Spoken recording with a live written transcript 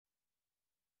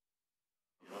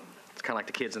It's kind of like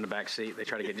the kids in the back seat. They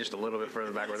try to get just a little bit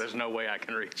further back where there's no way I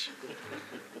can reach.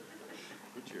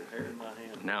 Put your hair in my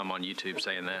hand. Now I'm on YouTube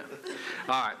saying that.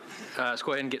 All right, let's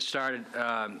go ahead and get started.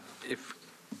 If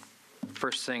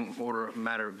first thing,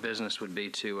 matter of business would be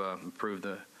to approve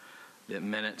the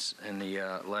minutes and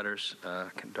the letters.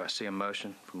 Do I see a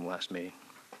motion from the last meeting?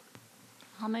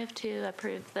 I'll move to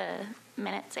approve the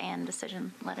minutes and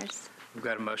decision letters. We've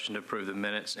got a motion to approve the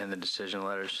minutes and the decision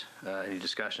letters. Any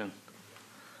discussion?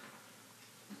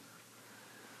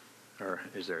 Or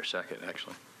is there a second,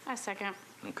 actually? I second.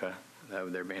 Okay.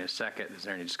 There being a second, is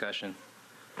there any discussion?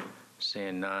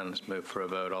 Seeing none, let's move for a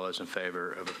vote. All those in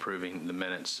favor of approving the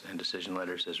minutes and decision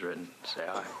letters as written, say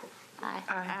aye. Aye.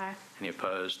 Aye. Any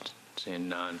opposed? Seeing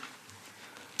none.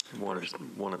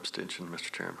 One abstention,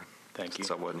 Mr. Chairman. Thank you.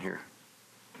 Since I wasn't here.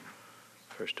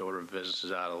 First order of business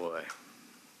is out of the way.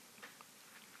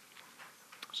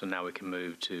 So now we can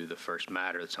move to the first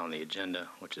matter that's on the agenda,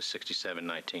 which is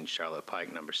 6719 Charlotte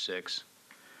Pike, number 6.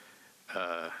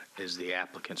 Is the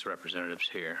applicant's representatives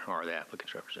here? Are the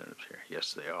applicant's representatives here?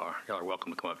 Yes, they are. Y'all are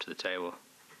welcome to come up to the table.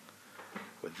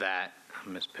 With that,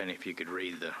 Ms. Penny, if you could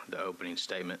read the opening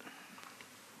statement.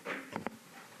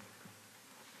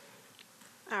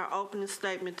 Our opening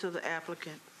statement to the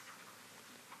applicant.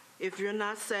 If you're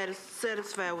not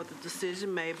satisfied with the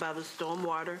decision made by the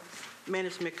Stormwater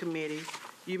Management Committee,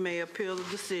 you may appeal the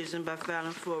decision by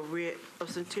filing for a writ of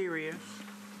certiorari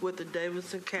with the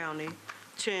Davidson County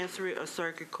Chancery or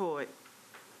Circuit Court.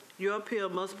 Your appeal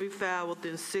must be filed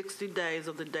within 60 days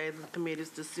of the date of the committee's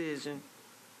decision.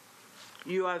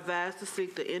 You are advised to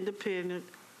seek the independent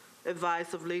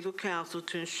advice of legal counsel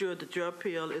to ensure that your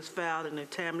appeal is filed in a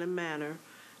timely manner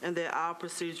and that all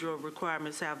procedural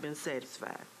requirements have been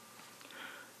satisfied.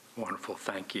 Wonderful,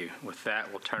 thank you. With that,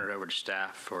 we'll turn it over to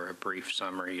staff for a brief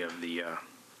summary of the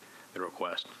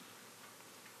request.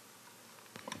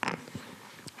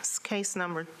 It's case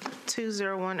number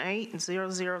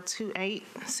 2018-0028,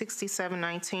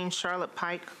 6719 Charlotte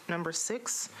Pike, number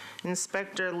 6.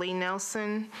 Inspector Lee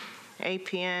Nelson,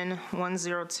 APN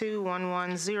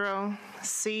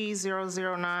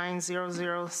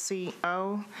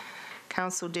 102-110-C00900CO,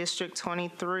 Council District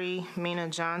 23, Mina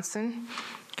Johnson.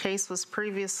 Case was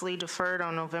previously deferred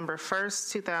on November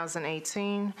 1st,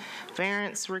 2018.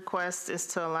 Variance request is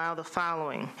to allow the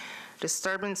following: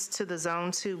 disturbance to the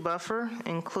Zone 2 buffer,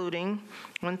 including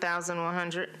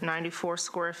 1,194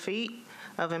 square feet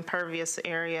of impervious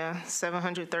area,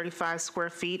 735 square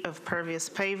feet of pervious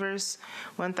pavers,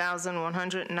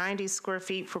 1,190 square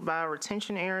feet for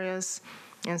bioretention areas,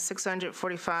 and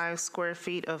 645 square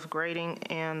feet of grading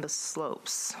and the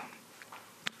slopes.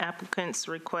 Applicant's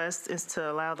request is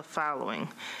to allow the following: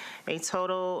 a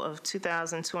total of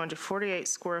 2,248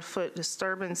 square foot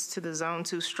disturbance to the Zone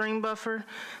 2 stream buffer.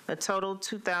 The total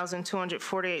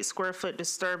 2,248 square foot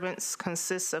disturbance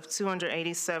consists of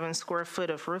 287 square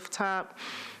foot of rooftop,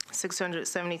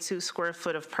 672 square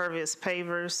foot of pervious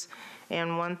pavers,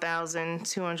 and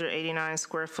 1,289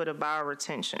 square foot of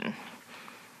bioretention.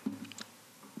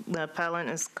 The appellant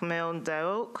is Camille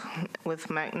Daouk with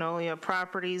Magnolia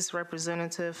Properties.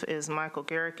 Representative is Michael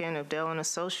Garrigan of Dell &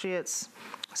 Associates.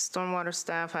 Stormwater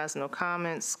staff has no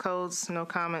comments. Codes, no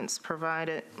comments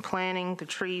provided. Planning, the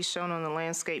trees shown on the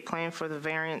landscape plan for the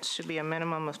variance should be a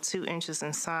minimum of 2 inches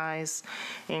in size.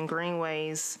 In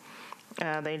greenways,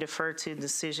 they defer to the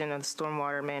decision of the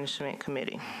Stormwater Management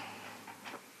Committee.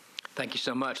 Thank you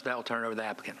so much. That will turn it over to the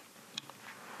applicant.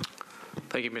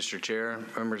 Thank you, Mr. Chair,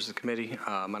 members of the committee.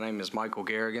 My name is Michael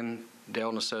Garrigan,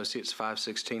 Dell & Associates,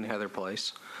 516 Heather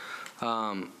Place.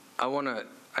 I want to,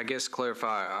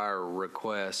 clarify our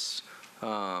requests.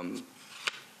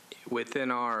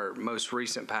 Within our most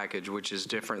recent package, which is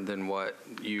different than what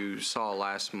you saw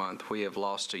last month, we have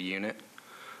lost a unit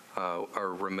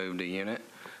or removed a unit.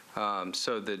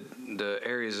 So the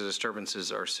areas of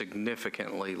disturbances are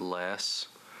significantly less.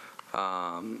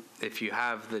 If you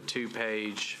have the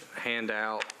 2-page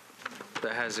handout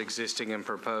that has existing and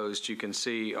proposed, you can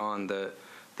see on the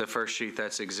first sheet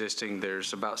that's existing,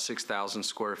 there's about 6,000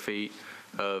 square feet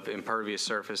of impervious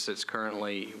surface that's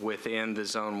currently within the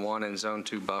Zone 1 and Zone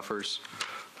 2 buffers.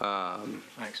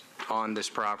 Thanks. On this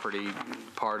property,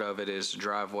 part of it is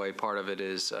driveway, part of it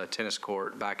is a tennis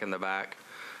court back in the back.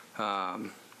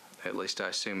 At least I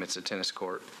assume it's a tennis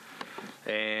court.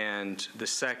 And the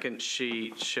second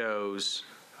sheet shows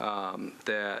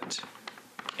that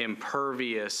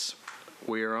impervious,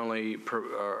 we are only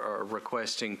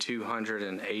requesting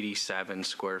 287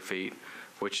 square feet,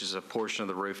 which is a portion of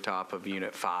the rooftop of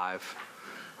Unit 5,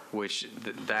 which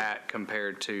that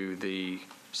compared to the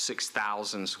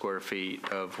 6,000 square feet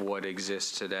of what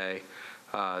exists today.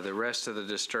 The rest of the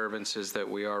disturbances that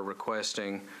we are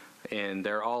requesting, and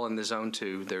they're all in the Zone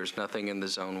 2, there's nothing in the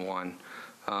Zone 1.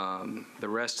 The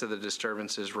rest of the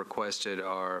disturbances requested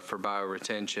are for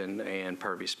bioretention and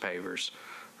pervious pavers,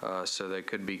 so they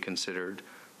could be considered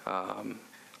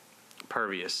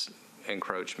pervious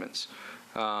encroachments.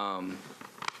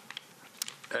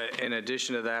 In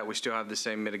addition to that, we still have the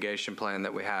same mitigation plan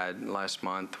that we had last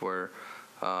month, where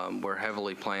we're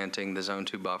heavily planting the Zone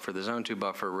 2 buffer. The Zone 2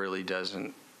 buffer really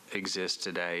doesn't exist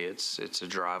today. It's a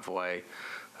driveway,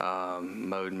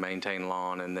 mowed and maintained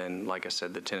lawn, and then, like I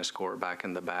said, the tennis court back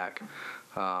in the back.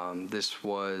 This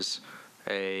was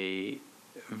a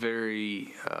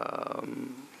very,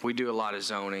 we do a lot of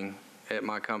zoning at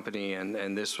my company,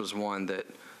 and this was one that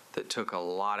took a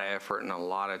lot of effort and a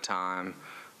lot of time,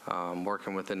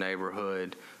 working with the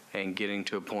neighborhood and getting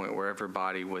to a point where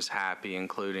everybody was happy,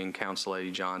 including Council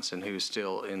Lady Johnson, who's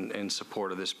still in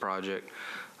support of this project.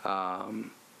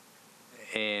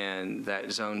 And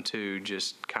that Zone 2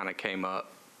 just kind of came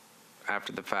up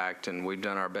after the fact, and we've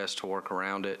done our best to work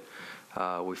around it.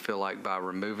 We feel like by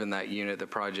removing that unit, the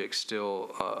project's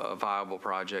still a viable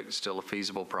project, still a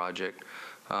feasible project.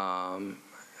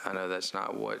 I know that's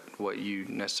not what you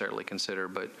necessarily consider,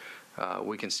 but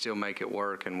we can still make it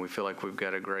work, and we feel like we've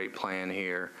got a great plan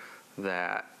here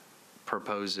that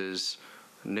proposes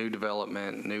new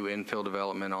development, new infill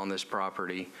development on this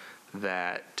property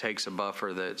that takes a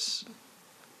buffer that's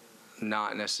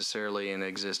not necessarily in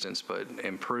existence, but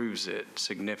improves it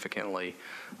significantly,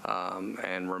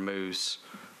 and removes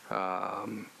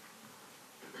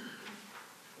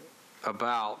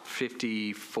about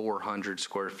 5,400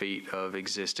 square feet of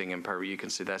existing impervious. You can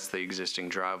see that's the existing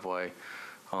driveway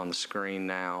on the screen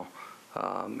now.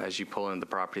 As you pull into the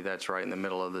property, that's right in the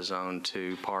middle of the Zone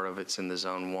 2. Part of it's in the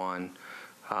Zone 1.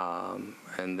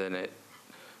 And then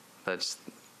that's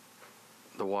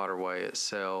the waterway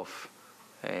itself,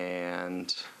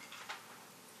 and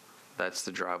that's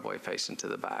the driveway facing to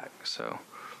the back. So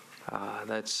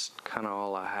that's kind of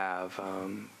all I have.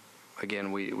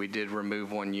 Again, we did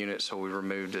remove one unit, so we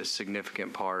removed a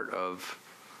significant part of,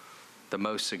 the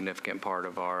most significant part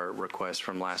of our request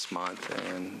from last month,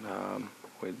 and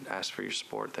we'd ask for your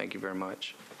support. Thank you very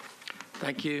much.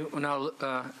 Thank you. We'll now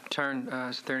turn,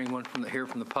 is there anyone here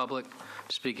from the public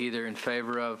to speak either in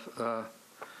favor of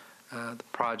the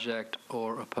project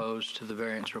or opposed to the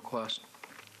variance request?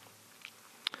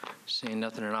 Seeing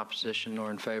nothing in opposition nor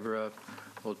in favor of,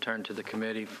 we'll turn to the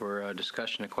committee for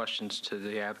discussion and questions to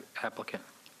the applicant.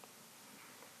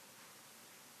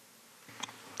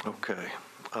 Okay.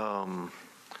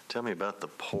 Tell me about the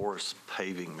porous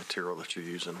paving material that you're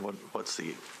using. What's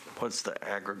the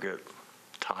aggregate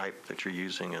type that you're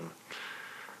using, and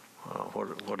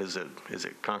what is it? Is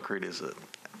it concrete? Is it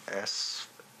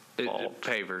asphalt?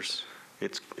 Pavers.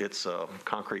 It's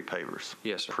concrete pavers.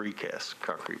 Yes, sir. Precast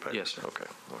concrete pavers. Yes, sir. Okay.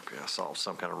 I saw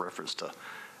some kind of reference to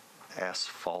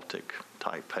asphaltic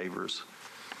type pavers.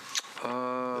 Did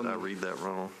I read that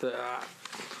wrong?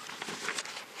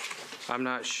 I'm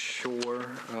not sure,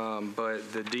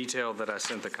 but the detail that I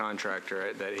sent the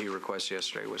contractor that he requested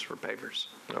yesterday was for pavers.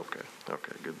 Okay,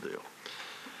 good deal.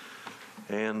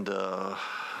 And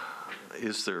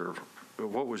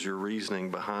what was your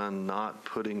reasoning behind not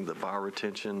putting the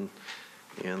bioretention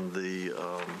in the,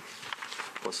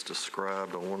 what's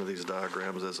described on one of these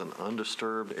diagrams as an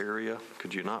undisturbed area?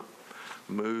 Could you not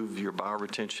move your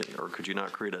bioretention, or could you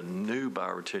not create a new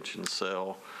bioretention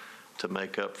cell to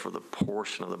make up for the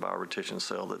portion of the bioretention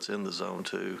cell that's in the Zone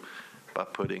 2 by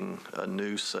putting a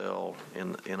new cell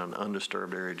in an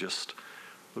undisturbed area, just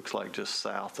looks like just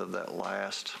south of that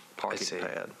last parking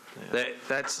pad? Yeah.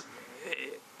 That's,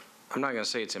 I'm not going to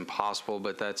say it's impossible,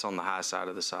 but that's on the high side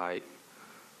of the site.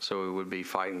 So we would be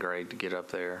fighting grade to get up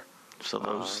there. So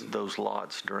those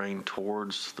lots drain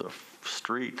towards the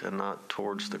street and not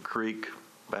towards the creek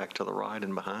back to the right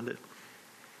and behind it?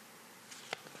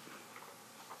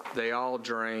 They all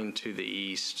drain to the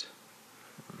east,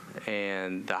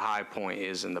 and the high point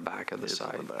is in the back of the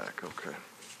site. In the back, okay.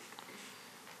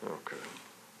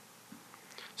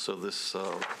 So this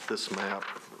map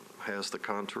has the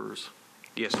contours?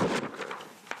 Yes, sir. Okay.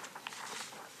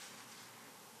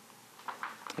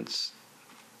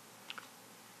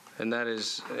 And that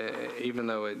is, even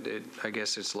though I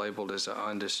guess it's labeled as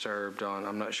undisturbed on,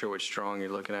 I'm not sure which drawing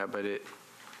you're looking at, but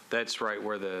that's right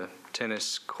where the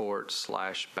tennis court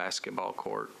 / basketball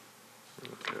court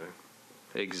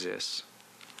exists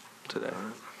today. All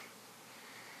right.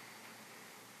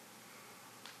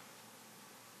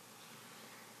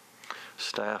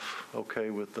 Staff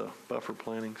okay with the buffer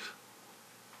plantings?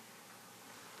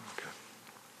 Okay.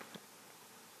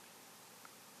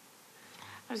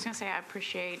 I was going to say, I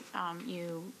appreciate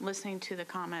you listening to the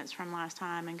comments from last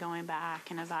time and going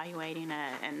back and evaluating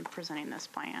it and presenting this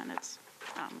plan. It's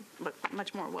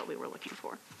much more what we were looking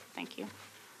for. Thank you.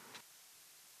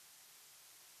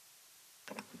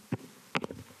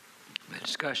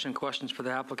 Discussion, questions for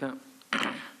the applicant?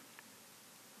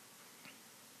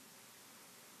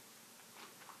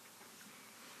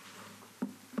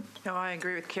 No, I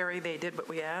agree with Carrie. They did what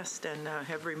we asked and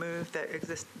have removed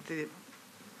the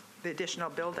additional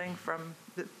building from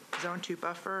the Zone 2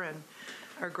 buffer and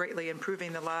are greatly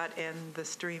improving the lot and the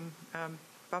stream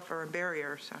buffer and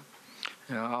barrier. So,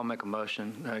 Yeah, I'll make a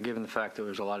motion, given the fact that there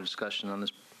was a lot of discussion on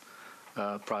this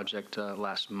project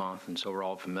last month, and so we're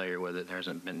all familiar with it. There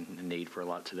hasn't been a need for a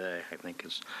lot today, I think.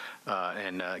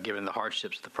 Given the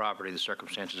hardships of the property, the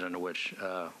circumstances under which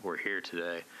we're here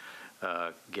today,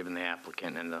 given the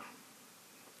applicant and the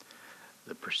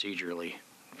procedural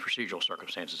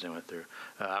circumstances they went through,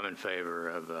 I'm in favor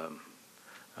of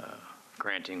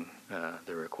granting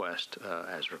the request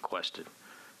as requested,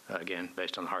 again,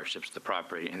 based on the hardships of the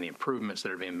property and the improvements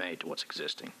that are being made to what's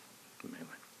existing. Mainly.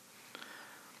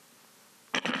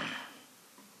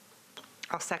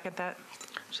 I'll second that.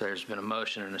 So there's been a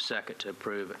motion and a second to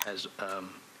approve as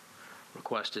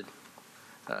requested.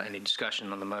 Any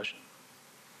discussion on the motion?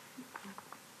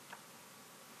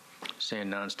 Seeing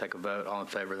none, let's take a vote. All in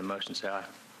favor of the motion, say aye.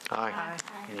 Aye.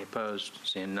 Any opposed?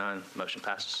 Seeing none, motion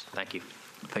passes. Thank you.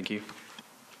 Thank you.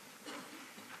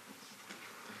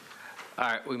 All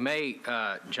right, we may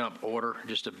jump order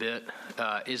just a bit.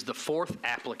 Is the fourth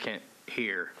applicant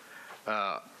here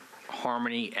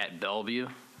Harmony at Bellevue?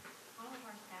 All of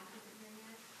our staff isn't here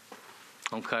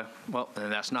yet. Okay, well, then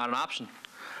that's not an option.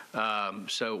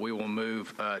 So we will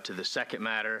move to the second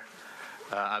matter.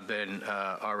 I've been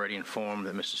already informed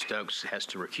that Mrs. Stokes has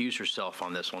to recuse herself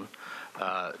on this one.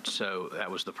 So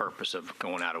that was the purpose of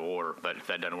going out of order. But if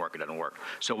that doesn't work, it doesn't work.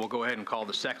 So we'll go ahead and call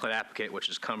the second applicant, which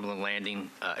is Cumberland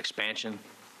Landing expansion.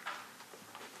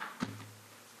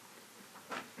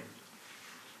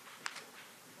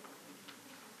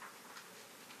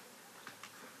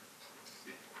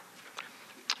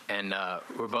 And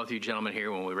were both of you gentlemen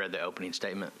here when we read the opening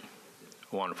statement?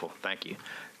 Wonderful, thank you.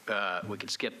 We could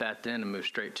skip that then and move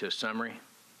straight to a summary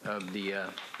of the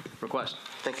request.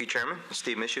 Thank you, Chairman.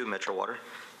 Steve Mishu, Metro Water.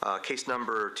 Case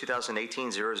number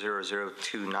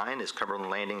 2018-00029 is Cumberland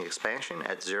Landing Expansion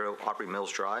at 0 Opry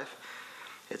Mills Drive.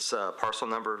 It's parcel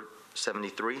number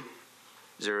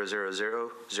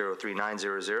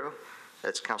 73-000-03900.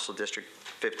 That's Council District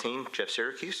 15, Jeff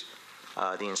Syracuse.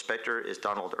 The inspector is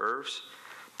Donald Irves.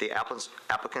 The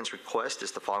applicant's request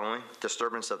is the following: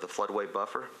 disturbance of the floodway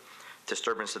buffer,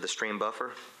 disturbance of the stream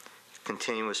buffer,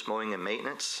 continuous mowing and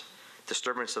maintenance,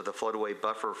 disturbance of the floodway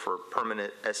buffer for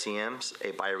permanent SEMs,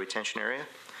 a bioretention area.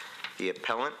 The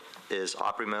appellant is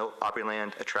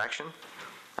Opryland Attraction,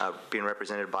 being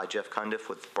represented by Jeff Cundiff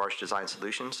with Barge Design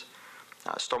Solutions.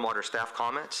 Stormwater staff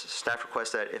comments. Staff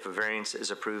requests that if a variance is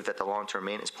approved, that the long-term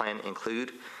maintenance plan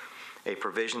include a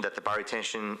provision that the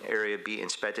bioretention area be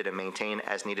inspected and maintained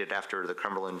as needed after the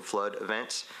Cumberland flood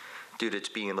events due to its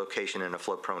being in location in a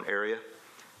flood-prone area.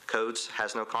 Codes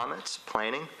has no comments.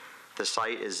 Planning, the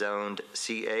site is zoned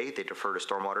CA. They defer to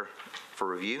Stormwater for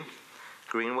review.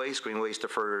 Greenways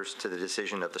defers to the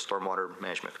decision of the Stormwater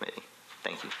Management Committee.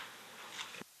 Thank you.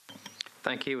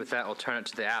 Thank you. With that, we'll turn it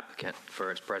to the applicant for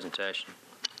its presentation.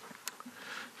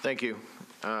 Thank you.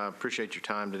 Appreciate your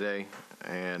time today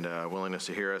and willingness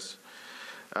to hear us.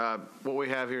 What we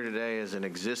have here today is an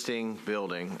existing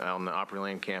building on the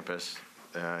Opryland campus.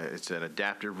 It's an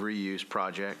adaptive reuse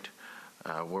project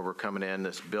where we're coming in.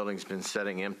 This building's been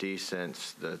sitting empty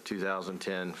since the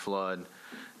 2010 flood,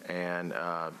 and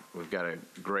we've got a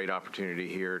great opportunity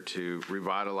here to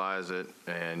revitalize it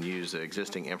and use the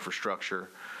existing infrastructure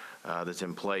that's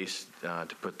in place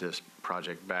to put this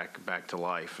project back to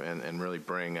life and really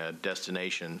bring a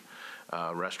destination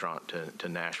restaurant to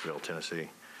Nashville, Tennessee.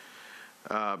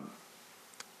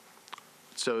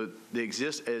 So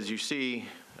as you see,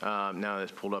 now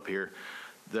that's pulled up here,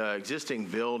 the existing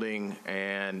building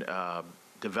and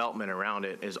development around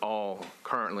it is all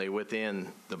currently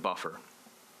within the buffer.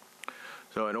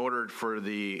 So in order for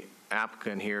the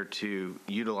applicant here to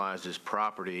utilize this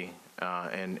property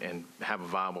and have a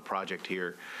viable project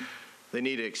here, they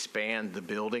need to expand the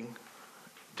building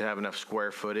to have enough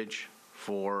square footage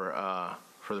for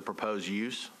the proposed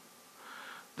use.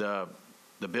 The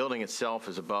building itself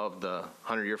is above the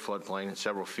 100-year floodplain. It's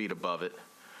several feet above it.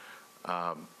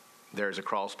 There's a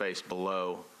crawl space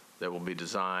below that will be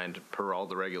designed per all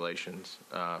the regulations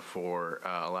for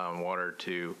allowing water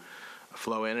to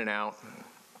flow in and out.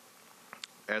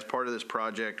 As part of this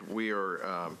project, we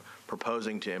are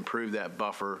proposing to improve that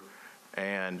buffer,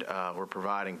 and we're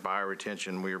providing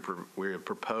bioretention. We have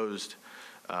proposed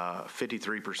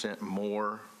 53%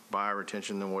 more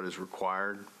bioretention than what is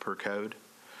required per code.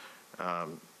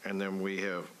 And then we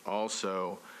have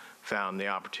also found the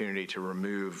opportunity to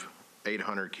remove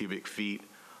 800 cubic feet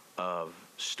of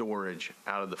storage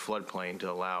out of the floodplain to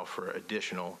allow for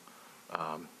additional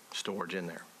storage in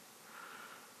there.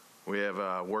 We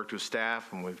have worked with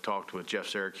staff, and we've talked with Jeff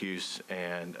Syracuse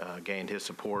and gained his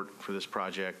support for this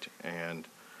project, and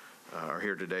are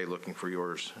here today looking for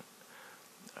yours.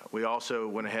 We also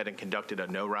went ahead and conducted a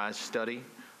no-rise study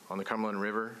on the Cumberland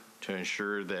River to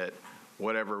ensure that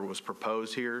whatever was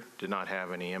proposed here did not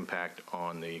have any impact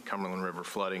on the Cumberland River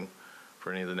flooding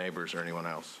for any of the neighbors or anyone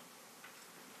else.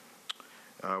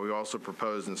 We also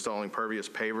proposed installing pervious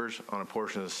pavers on a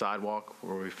portion of the sidewalk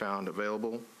where we found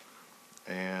available.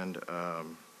 And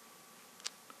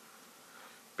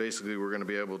basically, we're going to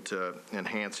be able to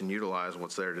enhance and utilize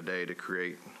what's there today to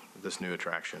create this new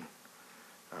attraction.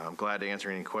 I'm glad to answer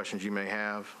any questions you may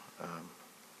have.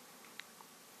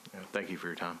 Thank you for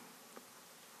your time.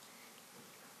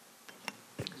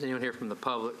 Is anyone here from the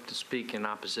public to speak in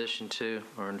opposition to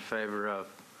or in favor of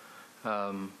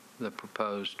the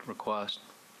proposed request?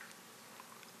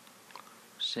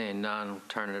 Seeing none, we'll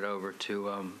turn it over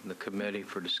to the committee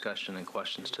for discussion and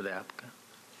questions to the applicant.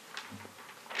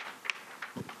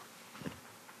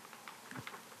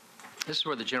 This is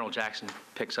where the General Jackson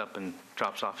picks up and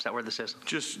drops off. Is that where this is?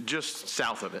 Just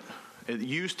south of it. It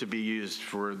used to be used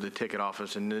for the ticket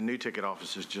office, and the new ticket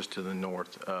office is just to the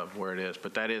north of where it is.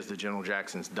 But that is the General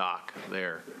Jackson's dock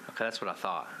there. Okay, that's what I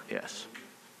thought. Yes.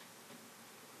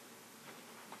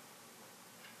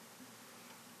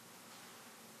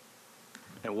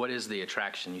 And what is the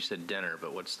attraction? You said dinner,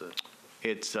 but what's the?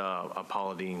 It's a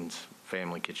Paula Dean's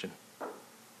family kitchen.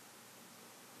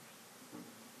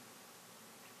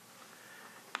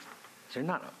 Is there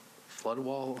not a flood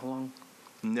wall along?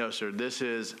 No, sir. This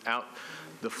is out.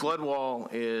 The flood wall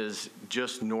is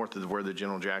just north of where the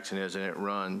General Jackson is, and it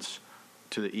runs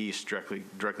to the east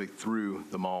directly through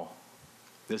the mall.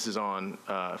 This is on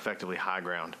effectively high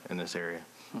ground in this area.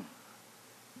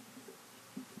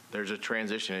 There's a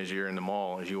transition as you're in the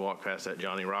mall, as you walk past that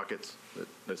Johnny Rockets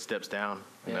that steps down,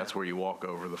 and that's where you walk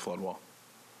over the flood wall.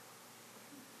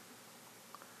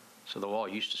 So the wall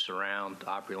used to surround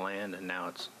Opryland, and now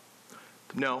it's.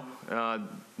 No,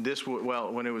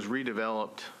 when it was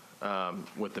redeveloped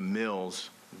with the mills,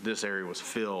 this area was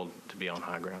filled to be on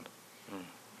high ground.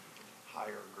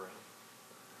 Higher ground.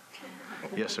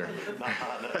 Yes, sir. Not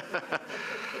high enough.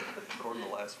 According to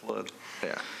the last flood.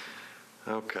 Yeah.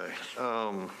 Okay.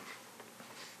 I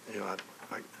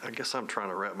guess I'm trying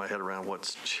to wrap my head around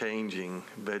what's changing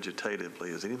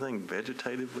vegetatively. Is anything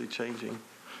vegetatively changing?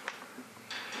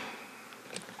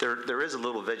 There is a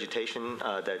little vegetation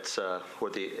that's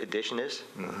where the addition is.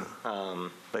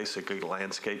 Basically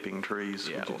landscaping trees?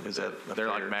 Yeah. Is that They're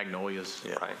like fair? magnolias.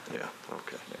 Yeah, Right. yeah,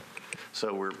 okay.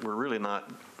 So we're really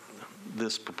not,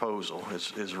 this proposal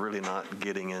is really not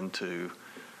getting into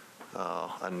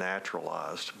a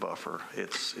naturalized buffer.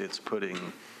 It's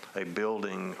putting a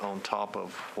building on top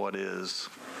of what is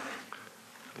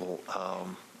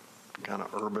kind of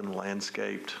urban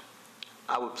landscaped.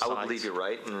 I would believe you're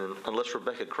right, and unless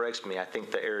Rebecca corrects me, I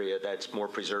think the area that's more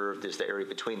preserved is the area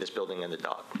between this building and the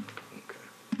dock. Okay.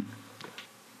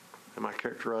 Am I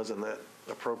characterizing that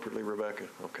appropriately, Rebecca?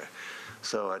 Okay.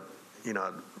 So,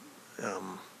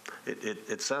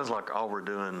 it sounds like all we're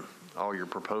doing, all you're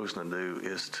proposing to do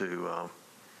is to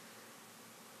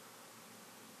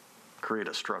create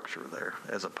a structure there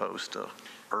as opposed to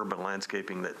urban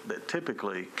landscaping that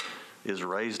typically is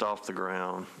raised off the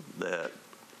ground, that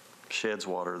sheds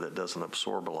water, that doesn't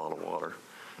absorb a lot of water.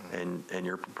 And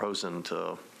you're proposing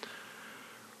to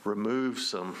remove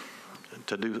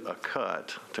to do a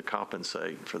cut to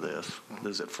compensate for this.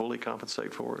 Does it fully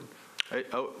compensate for it?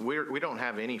 We don't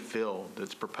have any fill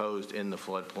that's proposed in the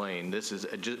floodplain. This is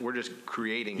we're just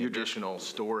creating additional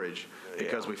storage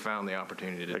because we found the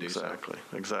opportunity to do so.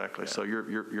 Exactly. Yeah. So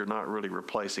you're not really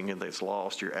replacing it that's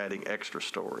lost. You're adding extra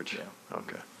storage. Yeah.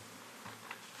 Okay.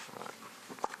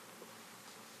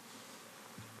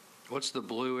 What's the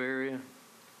blue area?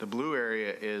 The blue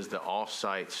area is the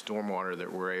off-site stormwater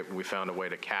that we found a way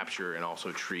to capture and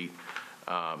also treat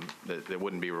that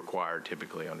wouldn't be required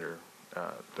typically under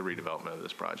the redevelopment of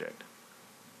this project.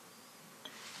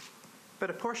 But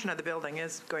a portion of the building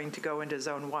is going to go into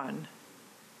Zone 1.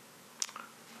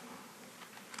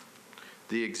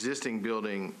 The existing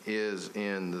building is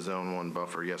in the Zone 1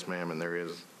 buffer, yes, ma'am,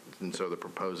 and so the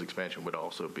proposed expansion would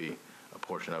also be a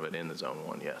portion of it in the Zone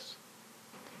 1, yes.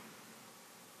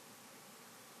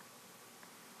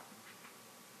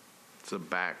 the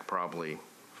back probably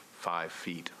 5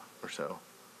 feet or so.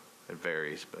 It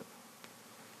varies, but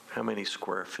How many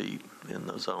square feet in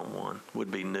the Zone 1 would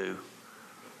be new?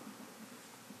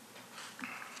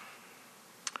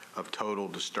 of total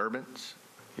disturbance,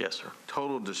 Yes, sir.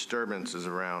 total disturbance is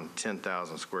around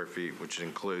 10,000 square feet, which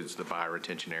includes the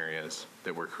bioretention areas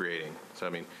that we're creating. So, I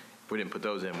mean, if we didn't put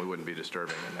those in, we wouldn't be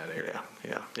disturbing in that area.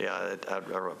 Yeah. I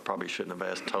probably shouldn't have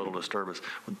asked total disturbance,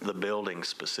 the building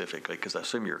specifically, because I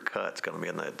assume your cut's going to be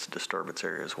in that disturbance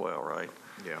area as well, right?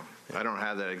 Yeah. I don't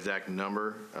have that exact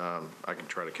number. I can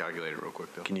try to calculate it real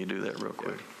quick, though. Can you do that real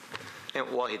quick? And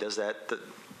while he does that,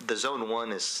 the Zone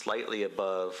 1 is slightly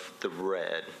above the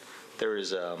red. There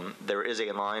is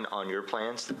a line on your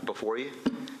plans before you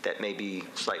that may be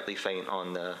slightly faint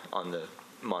on the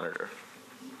monitor.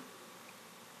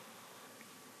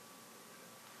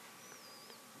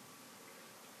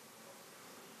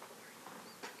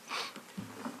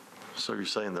 So you're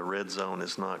saying the red zone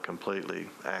is not completely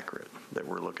accurate that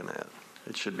we're looking at?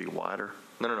 It should be wider?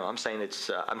 No. I'm saying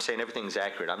I'm saying everything's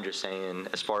accurate. I'm just saying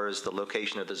as far as the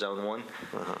location of the Zone 1,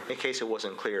 in case it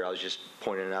wasn't clear, I was just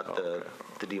pointing out the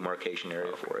demarcation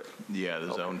area for it. Yeah,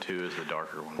 the Zone 2 is the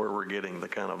darker one. Where we're getting the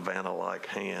kind of Vanna-like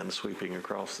hand sweeping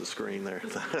across the screen there.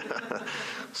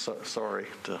 Sorry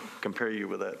to compare you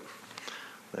with that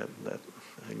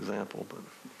example, but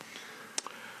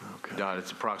okay. Dot,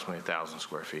 it's approximately 1,000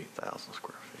 square feet. 1,000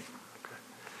 square feet. Okay.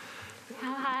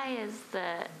 How high is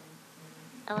the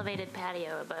elevated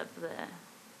patio above the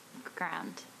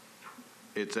ground?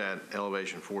 It's at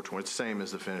elevation 420. It's the same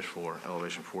as the finished floor,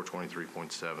 elevation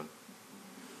 423.7,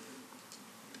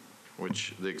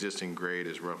 which the existing grade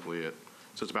is roughly at,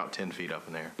 so it's about 10 feet up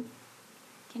in there.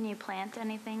 Can you plant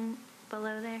anything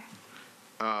below there?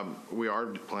 We are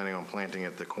planning on planting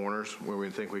at the corners where we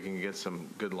think we can get some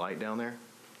good light down there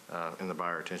in the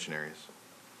bioretention areas.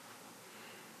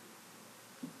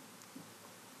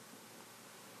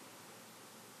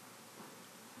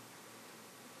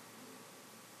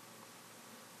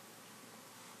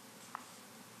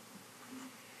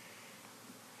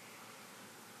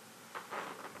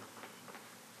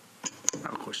 I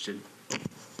have a question.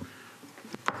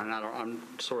 And I'm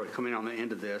sort of coming on the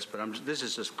end of this, but this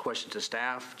is just a question to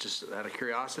staff, just out of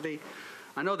curiosity.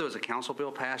 I know there was a council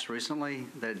bill passed recently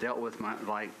that dealt with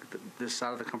this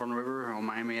side of the Cumberland River on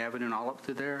Miami Avenue and all up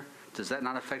through there. Does that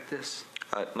not affect this?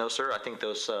 No, sir. I think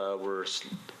those were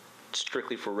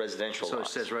strictly for residential So it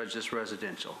lots. says just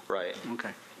residential. Right.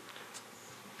 Okay.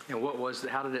 And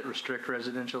how did it restrict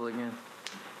residential again?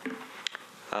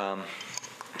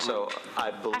 So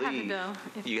I the believe bill.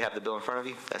 you have the bill in front of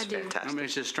you? That's I do. fantastic. I mean,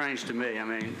 it's just strange to me. I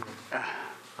mean,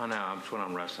 I know, that's what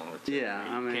I'm wrestling with. Too. Yeah,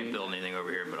 I mean- Can't build anything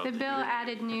over here, but The bill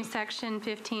added new section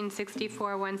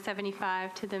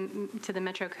 1564-175 to the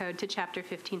Metro Code, to chapter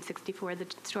 1564, the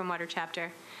Stormwater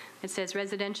chapter. It says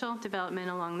residential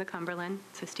development along the Cumberland.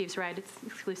 So Steve's right, it's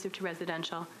exclusive to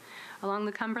residential. Along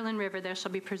the Cumberland River, there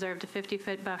shall be preserved a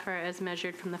 50-foot buffer as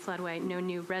measured from the floodway. No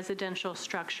new residential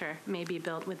structure may be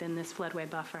built within this floodway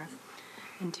buffer.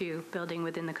 And 2, building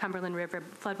within the Cumberland River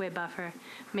floodway buffer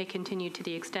may continue to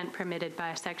the extent permitted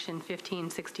by section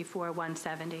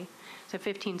 1564-170. So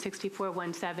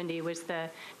 1564-170 was the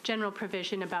general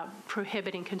provision about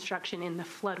prohibiting construction in the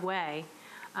floodway,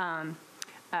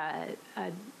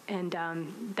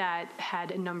 that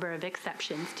had a number of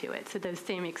exceptions to it. So those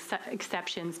same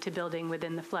exceptions to building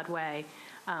within the floodway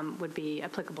would be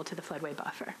applicable to the floodway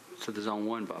buffer. so the Zone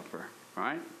 1 buffer,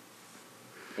 right?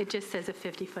 It just says a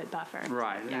 50-foot buffer.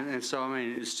 Right, Yeah. and so, I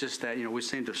mean, it's just that, we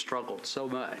seem to have struggled so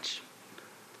much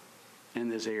in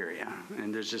this area,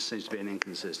 and there just seems to be an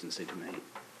inconsistency to me.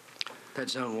 that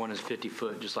Zone 1 is 50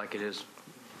 foot, just like it is.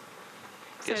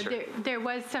 So Yes, sir. there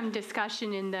was some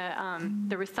discussion in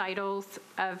the recitals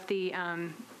of the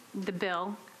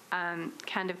bill,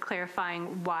 kind of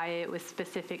clarifying why it was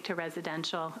specific to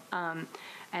residential,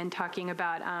 and talking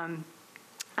about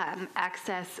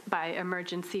access by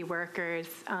emergency workers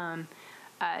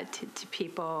to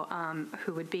people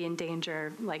who would be in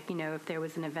danger, like, if there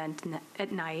was an event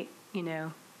at night,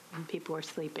 and people were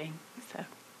sleeping, so.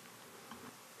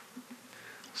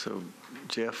 So,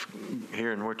 Jeff,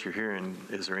 hearing what you're hearing,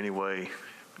 is there any way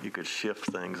you could shift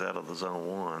things out of the Zone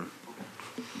 1?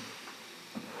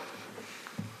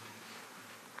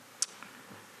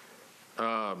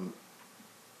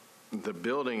 The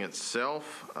building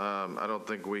itself, I don't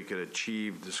think we could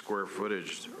achieve the square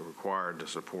footage required to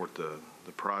support the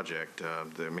project.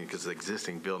 Because the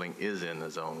existing building is in the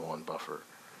Zone 1 buffer.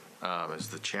 Is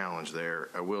the challenge there.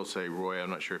 I will say, Roy, I'm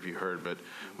not sure if you heard, but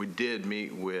we did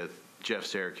meet with Jeff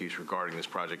Syracuse regarding this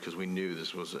project because we knew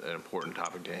this was an important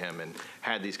topic to him and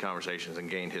had these conversations and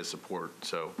gained his support.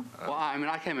 So, Well, I mean,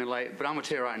 I came in late, but I'm going to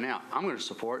tell you right now, I'm going to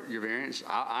support your variance.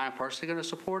 I'm personally going to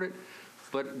support it,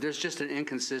 but there's just an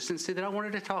inconsistency that I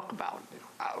wanted to talk about.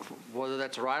 Whether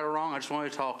that's right or wrong, I just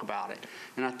wanted to talk about it.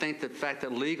 And I think the fact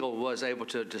that legal was able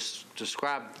to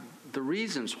describe the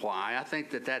reasons why, I think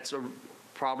that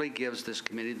probably gives this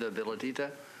committee the ability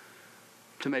to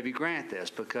maybe grant this,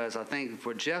 because I think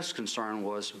what Jeff's concern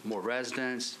was more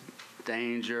residents,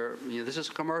 danger. This is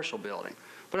a commercial building,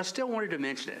 but I still wanted to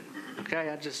mention it. Okay,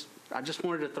 I just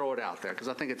wanted to throw it out there because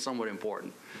I think it's somewhat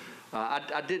important.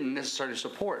 I didn't necessarily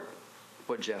support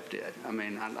what Jeff did. I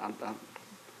mean,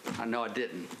 I know I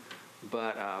didn't,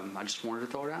 but I just wanted to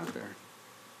throw it out there.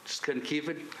 Just couldn't keep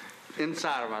it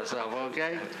inside of myself,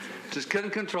 okay? Just couldn't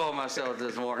control myself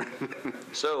this morning.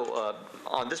 So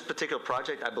on this particular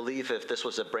project, I believe if this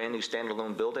was a brand-new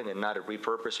standalone building and not a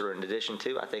repurpose or an addition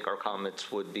to, I think our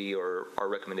comments would be, or our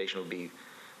recommendation would be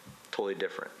totally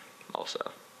different also.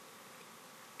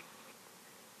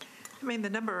 I mean, the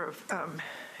number of,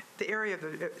 the area of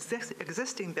the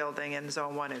existing building in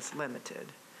Zone 1 is limited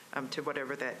to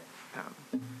whatever that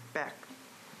back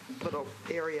little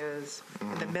area is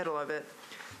in the middle of it.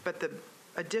 But the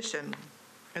addition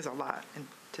is a lot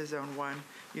to Zone 1.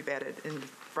 You've added in the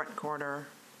front corner,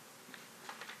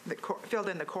 filled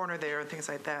in the corner there and things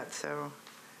like that. So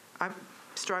I'm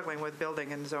struggling with building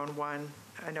in Zone 1.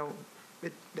 I know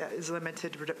that is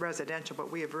limited to residential, but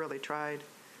we have really tried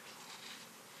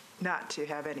not to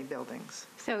have any buildings.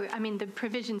 So, I mean, the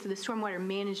provisions of the Stormwater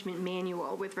Management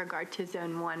Manual with regard to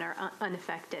Zone 1 are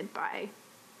unaffected by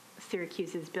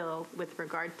Syracuse's bill with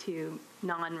regard to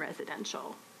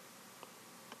non-residential.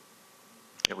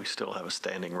 Yeah, we still have a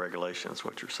standing regulation, is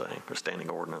what you're saying, or standing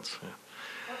ordinance. Yeah.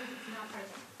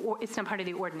 It's not part of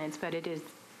the ordinance, but it is,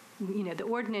 the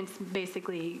ordinance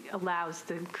basically allows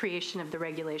the creation of the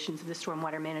regulations of the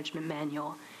Stormwater Management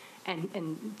Manual.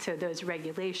 And so those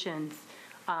regulations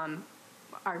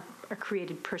are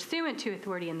created pursuant to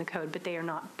authority in the code, but they are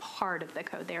not part of the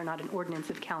code. They are not an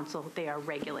ordinance of council. They are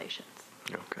regulations.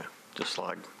 Okay. Just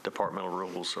like departmental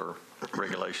rules or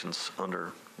regulations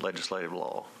under legislative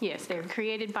law. Yes, they're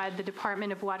created by the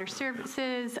Department of Water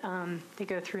Services. They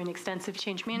go through an extensive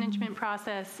change management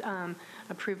process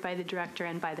approved by the director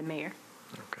and by the mayor.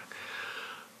 Okay.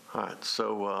 All right.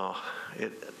 So,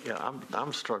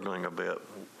 I'm struggling a bit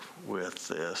with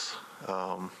this.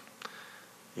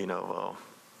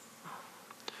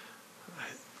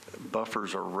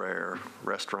 Buffers are rare.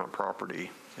 Restaurant property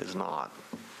is not.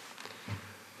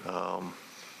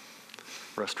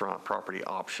 Restaurant property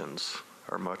options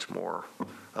are much more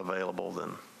available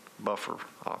than buffer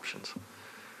options,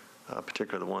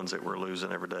 particularly the ones that we're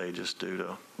losing every day just due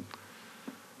to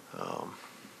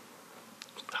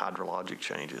hydrologic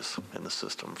changes in the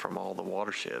system from all the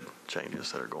watershed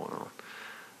changes that are going on.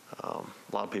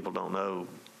 A lot of people don't know,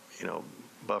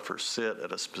 buffers sit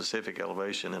at a specific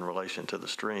elevation in relation to the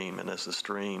stream, and as the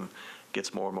stream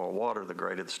gets more and more water, the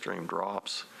greater the stream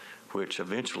drops, which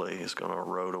eventually is going to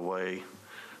erode away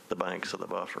the banks of the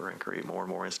buffer and create more and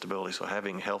more instability. So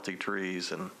having healthy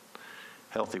trees and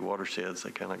healthy watersheds,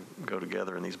 they kind of go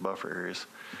together in these buffer areas.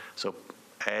 So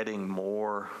adding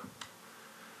more,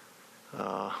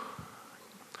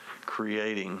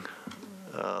 creating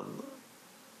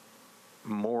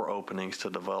more openings to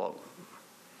develop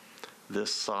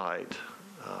this site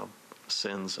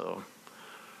sends a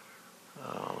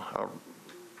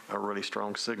really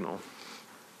strong signal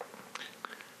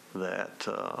that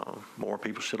more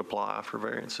people should apply for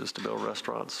variances to build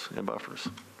restaurants and buffers.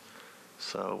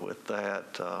 So with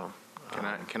that,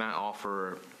 can I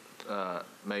offer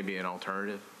maybe an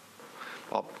alternative?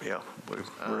 Yeah,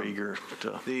 we're eager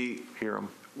to hear them.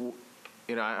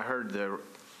 I heard the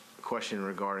question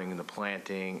regarding the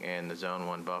planting and the Zone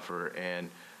 1 buffer, and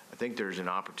I think there's an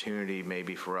opportunity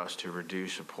maybe for us to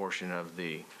reduce a portion of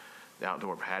the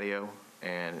outdoor patio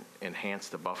and enhance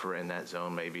the buffer in that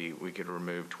zone. Maybe we could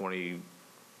remove 25%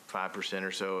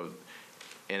 or so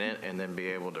in it and then be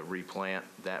able to replant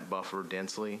that buffer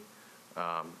densely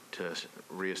to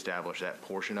reestablish that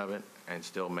portion of it and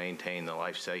still maintain the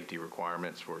life safety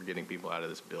requirements for getting people out of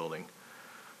this building.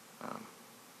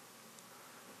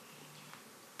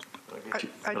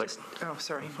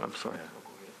 Sorry. I'm sorry.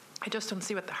 I just don't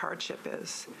see what the hardship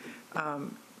is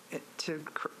to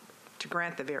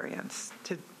grant the variance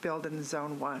to build in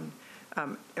Zone 1.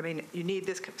 I mean, you need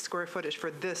this square footage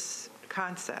for this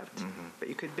concept, but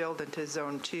you could build into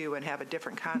Zone 2 and have a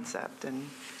different concept and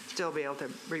still be able to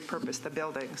repurpose the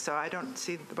building. So I don't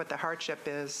see what the hardship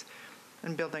is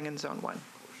in building in Zone 1.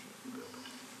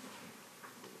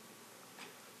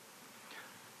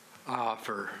 I'll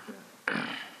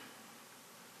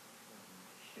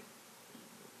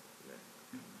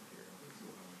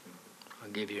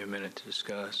give you a minute to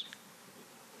discuss.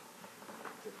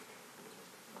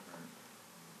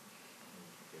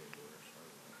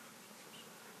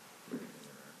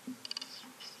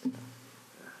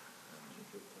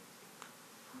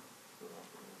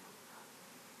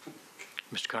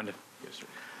 Mr. Condon? Yes, sir.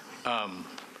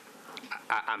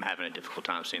 I'm having a difficult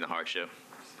time seeing the hardship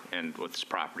and with this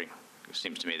property. It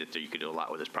seems to me that you could do a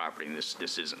lot with this property, and this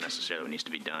isn't necessarily what needs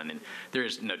to be done. And there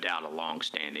is no doubt a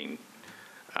long-standing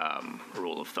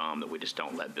rule of thumb that we just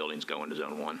don't let buildings go into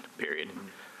Zone 1, period.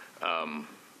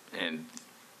 And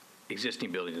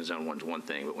existing buildings in Zone 1 is one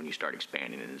thing, but when you start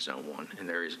expanding it in Zone 1, and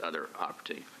there is other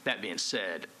opportunity. That being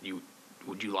said,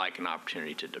 would you like an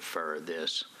opportunity to defer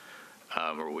this,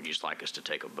 or would you just like us to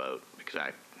take a vote?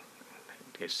 Because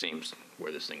it seems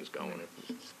where this thing's going.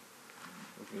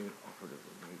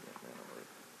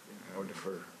 Or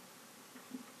defer.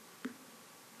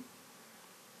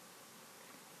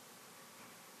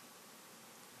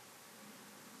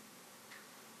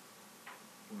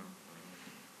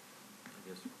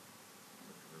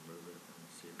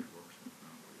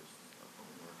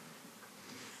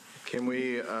 Can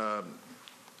we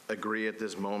agree at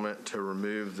this moment to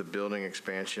remove the building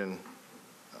expansion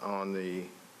on the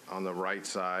right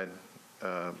side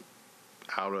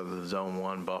out of the Zone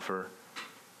 1 buffer,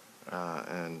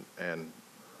 and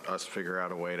us figure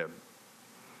out a way to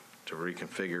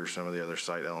reconfigure some of the other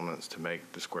site elements to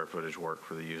make the square footage work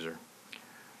for the user?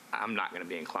 I'm not going to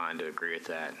be inclined to agree with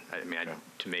that. I mean,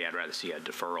 to me, I'd rather see a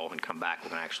deferral and come back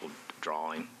with an actual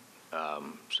drawing.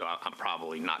 So I'm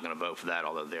probably not going to vote for that,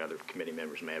 although the other committee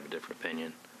members may have a different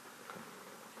opinion.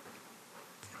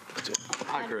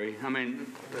 I agree. I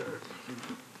mean,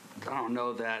 I don't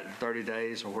know that 30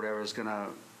 days or whatever is going to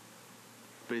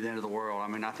be the end of the world. I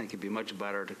mean, I think it'd be much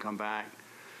better to come back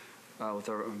with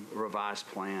a revised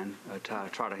plan to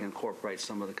try to incorporate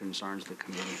some of the concerns of the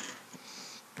committee.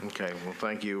 Okay, well,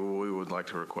 thank you. We would like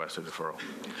to request a deferral.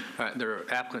 All right, there are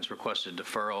applicants requested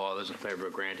deferral. All those in favor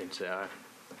of granting, say aye.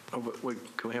 Oh, but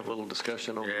can we have a little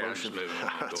discussion on the Yeah, motion? just moving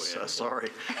on. Go ahead.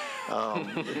 Sorry.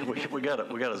 We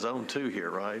got a Zone 2 here,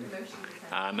 right?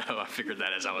 I know. I figured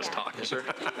that as I was talking, sir.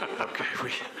 Okay.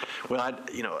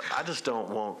 I just don't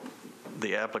want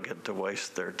the applicant to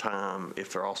waste their time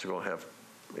if we're also going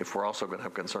to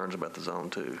have concerns about the Zone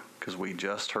 2, because we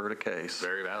just heard a case.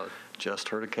 Very valid. Just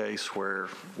heard a case where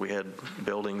we had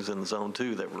buildings in Zone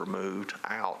 2 that were moved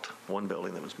out, one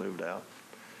building that was moved out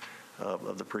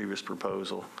of the previous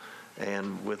proposal,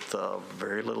 and with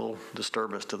very little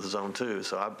disturbance to the Zone 2.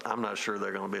 So I'm not sure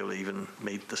they're going to be able to even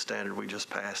meet the standard we just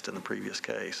passed in the previous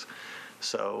case.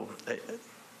 So,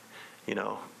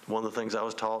 one of the things I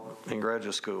was taught in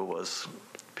graduate school was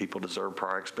people deserve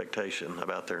prior expectation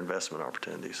about their investment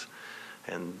opportunities.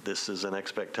 And this is an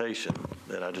expectation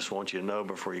that I just want you to know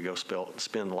before you go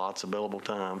spend lots of billable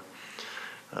time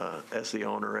as the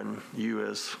owner, and you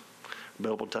as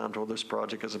billable time toward this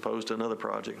project as opposed to another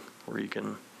project where you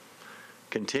can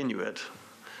continue it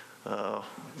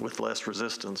with less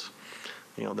resistance.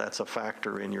 That's a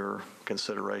factor in your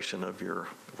consideration of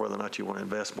whether or not you want to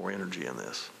invest more energy in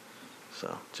this.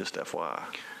 So just FYI.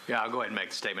 Yeah, I'll go ahead and make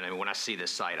the statement. I mean, when I see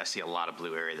this site, I see a lot of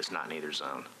blue area that's not in either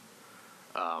zone.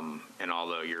 And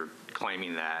although you're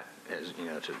claiming that as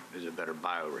as a better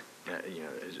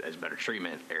as better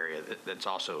treatment area, that's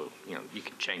also you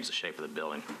can change the shape of the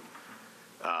building,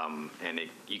 and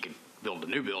you can build a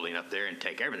new building up there and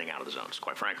take everything out of the zones,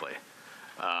 quite frankly.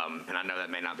 And I know that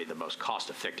may not be the most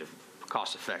cost-effective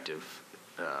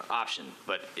option,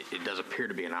 but it does appear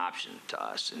to be an option to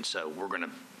us, and so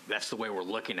that's the way we're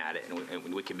looking at it,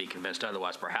 and we can be convinced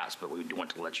otherwise, perhaps, but we want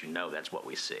to let you know that's what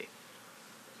we see.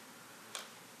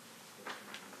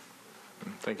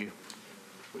 Thank you.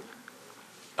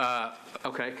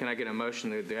 Okay, can I get a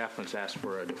motion? The applicants asked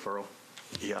for a deferral.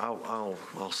 Yeah,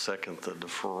 I'll second the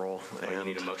deferral. Oh, you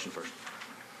need a motion first.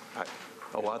 I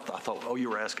thought you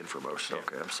were asking for a motion. Yeah.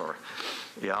 Okay, I'm sorry.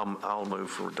 Yeah, I'll move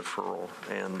for deferral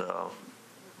and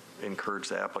encourage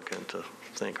the applicant to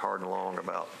think hard and long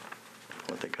about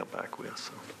what they come back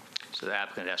with. So the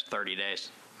applicant has 30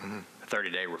 days. A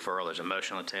 30-day referral. There's a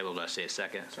motion on the table. Do I see a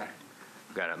second? Second.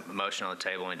 We've got a motion on the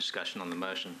table. Any discussion on the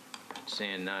motion?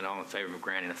 Seeing none, all in favor of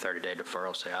granting a 30-day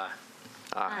deferral, say aye.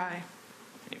 Aye.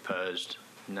 Any opposed?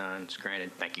 None. It's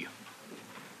granted. Thank you.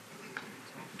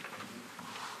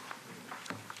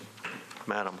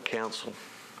 Madam Counsel,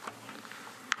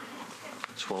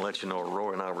 just want to let you know,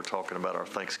 Roy and I were talking about our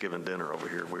Thanksgiving dinner over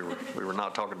here. We were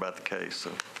not talking about the case.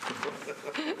 So.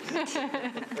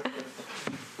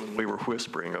 We were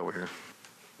whispering over here.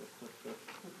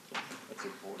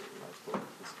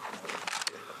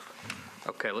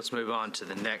 Okay, let's move on to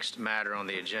the next matter on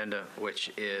the agenda,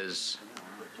 which is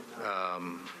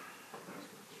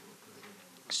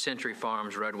Century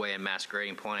Farms roadway and mass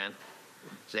grading plan.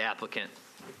 Is the applicant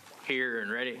here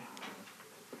and ready?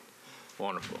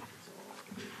 Wonderful.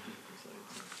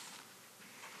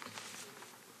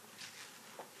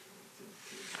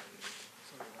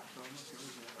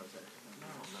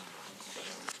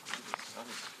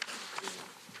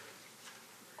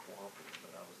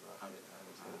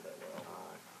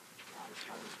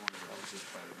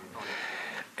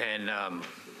 And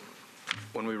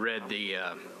when we read the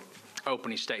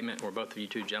opening statement, were both of you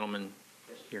two gentlemen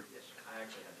here? Yes, I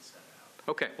actually had to step out.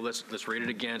 Okay, well, let's read it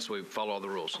again so we follow all the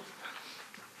rules.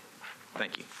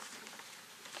 Thank you.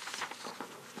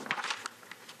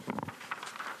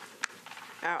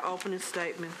 Our opening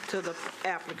statement to the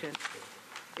applicant.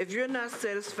 If you're not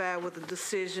satisfied with the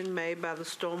decision made by the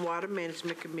Stormwater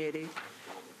Management Committee,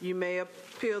 you may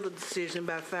appeal the decision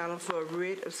by filing for a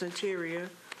writ of certiorari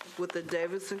with the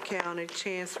Davidson County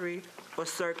Chancery or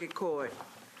Circuit Court.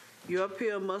 Your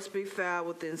appeal must be filed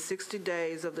within 60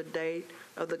 days of the date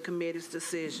of the committee's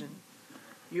decision.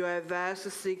 You are advised to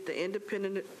seek the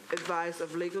independent advice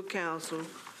of legal counsel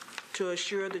to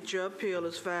assure that your appeal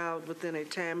is filed within a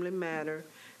timely manner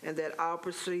and that all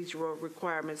procedural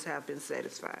requirements have been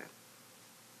satisfied.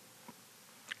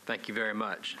 Thank you very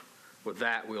much. With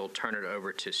that, we'll turn it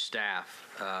over to staff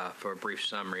for a brief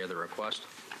summary of the request.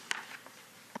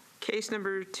 Case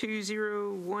number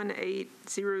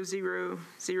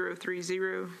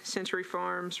 2018000030, Century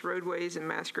Farms Roadways and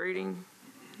Mass Grading,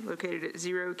 located at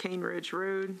 0 Cane Ridge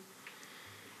Road.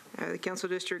 The council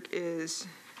district is,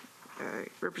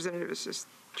 representative is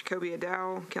Jacoby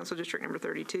Dow, council district number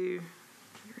 32.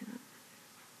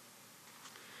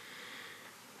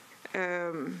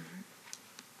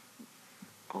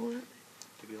 All of that?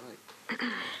 If you like.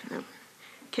 No.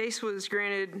 Case was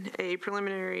granted a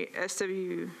preliminary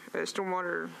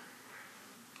stormwater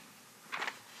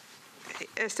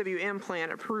SWM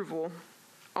plan approval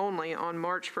only on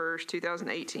March 1st,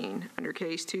 2018, under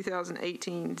case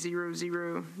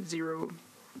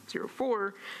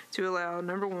 2018-00004 to allow,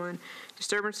 number one,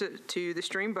 disturbance to the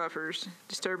stream buffers,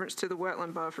 disturbance to the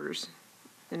wetland buffers,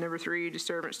 and number three,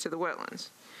 disturbance to the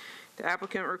wetlands. The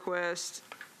applicant request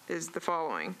is the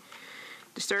following: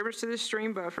 disturbance to the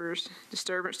stream buffers,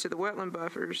 disturbance to the wetland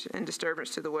buffers, and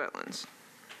disturbance to the wetlands.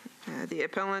 The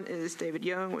appellant is David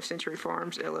Young with Century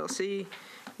Farms, LLC.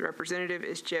 The representative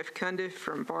is Jeff Cundiff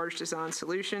from Barge Design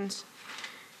Solutions.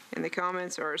 And the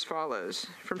comments are as follows.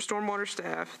 From Stormwater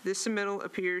staff, this submittal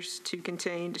appears to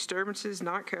contain disturbances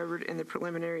not covered in the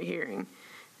preliminary hearing.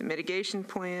 The mitigation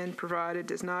plan provided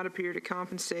does not appear to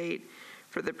compensate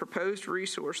for the proposed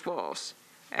resource loss.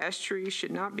 Ash trees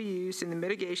should not be used in the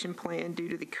mitigation plan due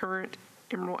to the current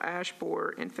emerald ash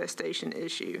borer infestation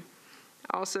issue.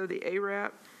 Also, the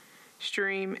ARAP,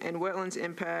 stream, and wetlands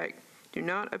impact do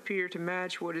not appear to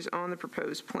match what is on the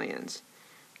proposed plans.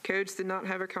 Codes did not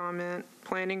have a comment.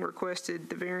 Planning requested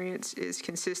the variance is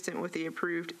consistent with the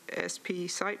approved SP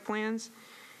site plans.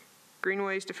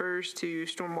 Greenways defers to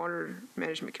Stormwater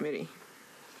Management Committee.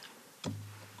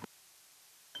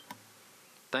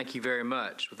 Thank you very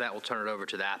much. With that, we'll turn it over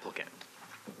to the applicant.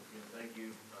 Thank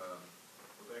you.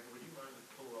 Rebecca, would you mind to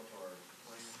pull up our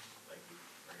plan? Thank you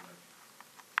very much.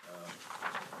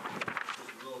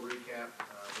 Just a little recap.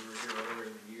 We were here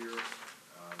earlier in the year.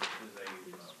 This is a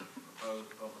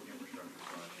proposed public infrastructure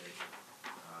project,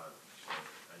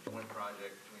 a joint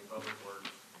project between Public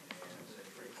Works and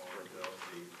Century Farms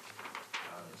LLC.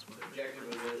 The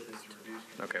objective of this is to reduce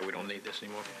Okay, we don't need this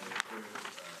anymore. and improve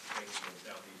safety in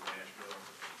southeast Nashville,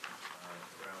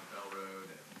 around Bell Road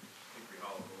and Hickory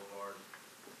Hollow Boulevard.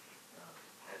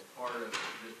 As part of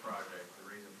this project, the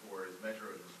reason for it is Metro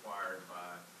is required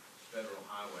by federal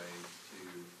highways to,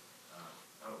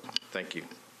 Thank you.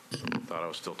 Thought I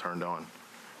was still turned on.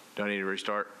 Do I need to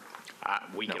restart?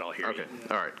 We can all hear you. Okay,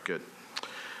 all right, good.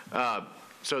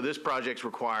 So this project's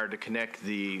required to connect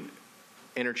the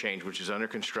interchange, which is under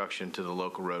construction, to the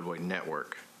local roadway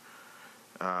network,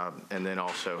 and then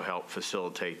also help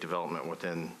facilitate development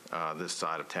within this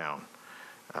side of town.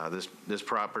 This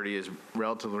property is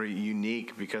relatively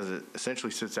unique because it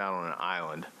essentially sits out on an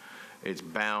island. It's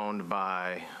bound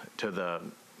to the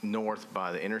north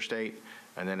by the interstate,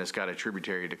 and then it's got a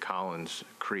tributary to Collins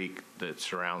Creek that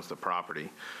surrounds the property.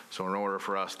 So in order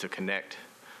for us to connect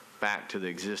back to the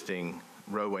existing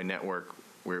roadway network,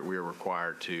 we're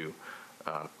required to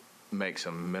make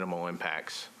some minimal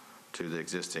impacts to the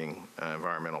existing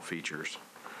environmental features.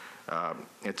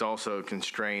 It's also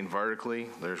constrained vertically.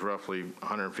 There's roughly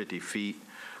 150 feet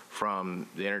from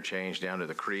the interchange down to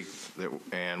the creek,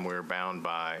 and we're bound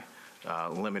by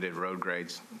limited road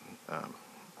grades.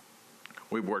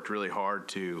 We've worked really hard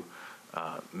to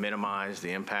minimize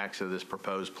the impacts of this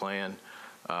proposed plan.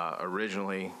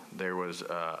 Originally, there was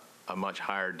a much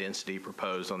higher density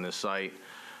proposed on this site,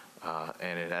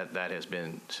 and that has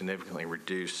been significantly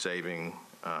reduced, saving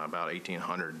about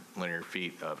 1,800 linear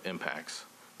feet of impacts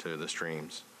to the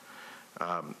streams.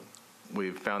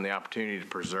 We've found the opportunity to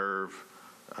preserve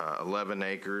 11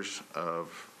 acres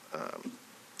of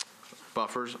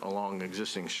buffers along the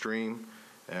existing stream,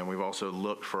 and we've also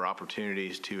looked for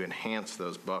opportunities to enhance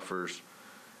those buffers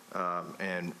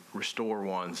and restore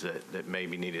ones that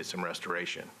maybe needed some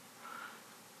restoration.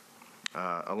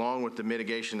 Along with the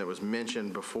mitigation that was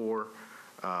mentioned before,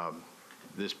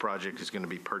 this project is going to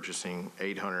be purchasing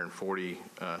 840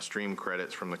 stream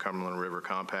credits from the Cumberland River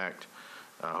Compact,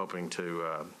 hoping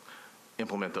to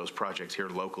implement those projects here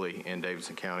locally in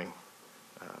Davidson County.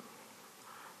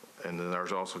 And then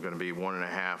there's also going to be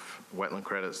 1.5 wetland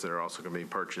credits that are also going to be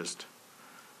purchased,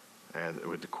 and it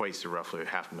would equate to roughly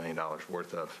 $500,000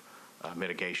 worth of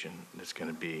mitigation that's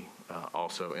going to be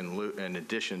also in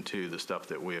addition to the stuff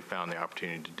that we have found the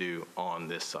opportunity to do on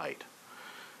this site.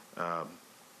 I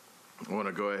want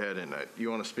to go ahead and you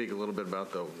want to speak a little bit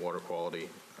about the water quality?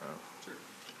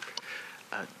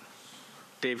 Sure.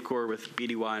 Dave Core with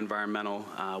BDY Environmental.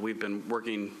 We've been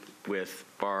working with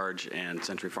Barge and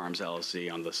Century Farms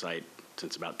LLC on the site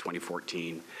since about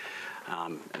 2014.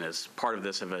 And as part of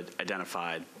this, have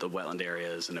identified the wetland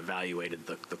areas and evaluated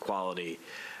the quality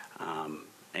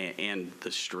and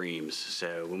the streams.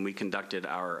 So when we conducted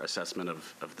our assessment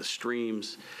of the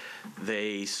streams,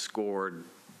 they scored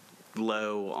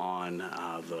low on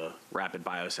the rapid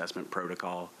bioassessment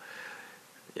protocol.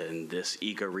 In this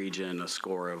ecoregion, a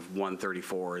score of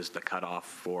 134 is the cutoff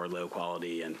for low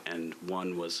quality, and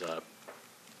one was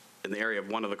in the area of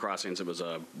one of the crossings, it was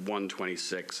a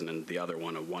 126, and in the other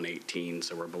one a 118.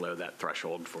 So we're below that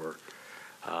threshold for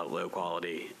low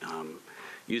quality.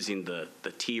 Using the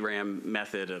TRAM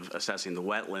method of assessing the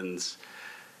wetlands,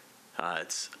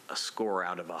 it's a score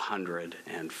out of 100,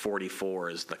 and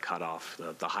 44 is the cutoff,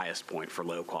 the highest point for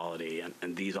low quality,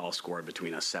 and these all scored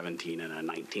between a 17 and a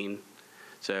 19.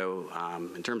 So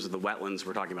in terms of the wetlands,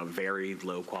 we're talking about very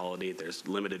low quality. There's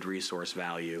limited resource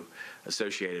value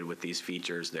associated with these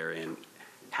features.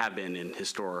 Have been in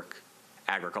historic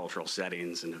agricultural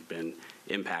settings and have been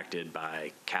impacted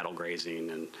by cattle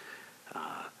grazing and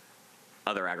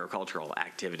other agricultural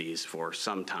activities for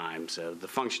some time. So the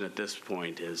function at this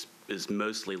point is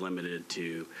mostly limited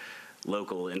to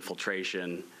local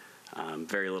infiltration,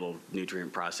 very little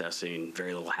nutrient processing,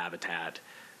 very little habitat,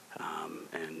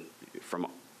 and from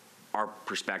our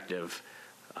perspective,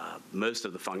 most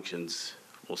of the functions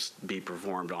will be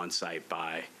performed on site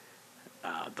by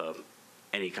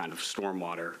any kind of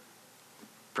stormwater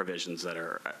provisions that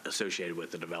are associated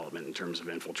with the development in terms of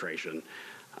infiltration,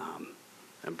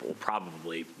 and will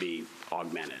probably be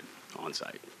augmented on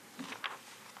site.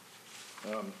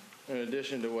 In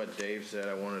addition to what Dave said,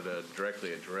 I wanted to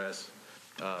directly address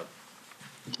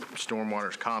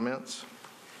Stormwater's comments.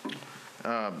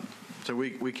 So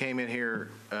we came in here,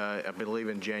 I believe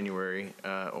in January.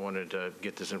 I wanted to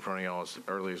get this in front of y'all as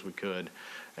early as we could.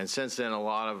 And since then, a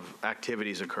lot of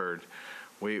activities occurred.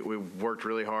 We worked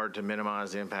really hard to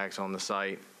minimize the impacts on the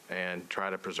site and try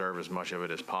to preserve as much of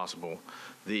it as possible.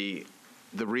 The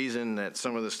reason that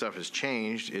some of this stuff has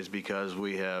changed is because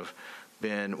we have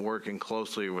been working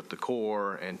closely with the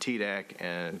Corps and TDEC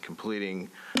and completing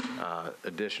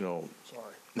additional. Sorry.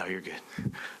 No, you're good.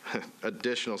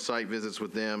 Additional site visits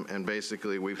with them, and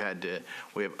basically we have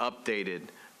updated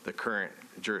the current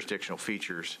jurisdictional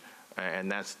features,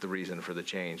 and that's the reason for the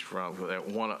change.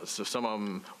 So some of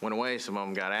them went away, some of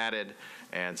them got added,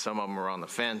 and some of them were on the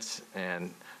fence,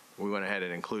 and we went ahead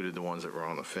and included the ones that were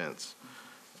on the fence.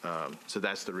 So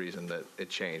that's the reason that it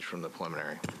changed from the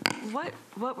preliminary.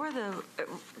 What were the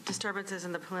disturbances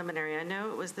in the preliminary? I know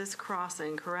it was this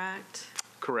crossing, correct?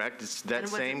 Correct. It's that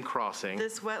same crossing.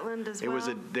 This wetland as well?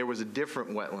 There was a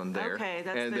different wetland there. Okay,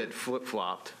 and that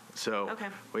flip-flopped. So okay.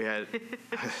 We had,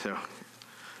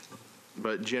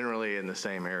 but generally in the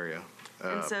same area.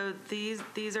 And so these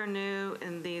are new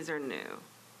and these are new?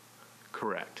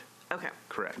 Correct. Okay.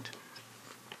 Correct.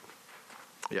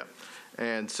 Yeah.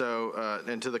 And so,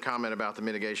 and to the comment about the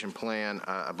mitigation plan,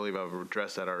 I believe I've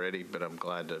addressed that already, but I'm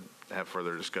glad to have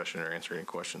further discussion or answer any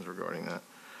questions regarding that.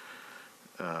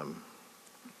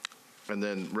 And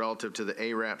then relative to the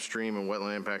ARAP stream and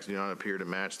wetland impacts do not appear to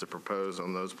match the proposed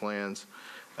on those plans.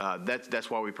 That's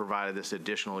why we provided this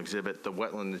additional exhibit. The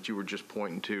wetland that you were just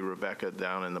pointing to, Rebecca,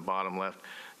 down in the bottom left,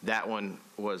 that one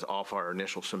was off our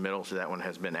initial submittal, so that one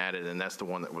has been added, and that's the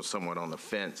one that was somewhat on the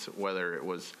fence, whether it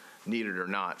was needed or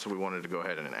not, so we wanted to go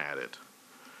ahead and add it.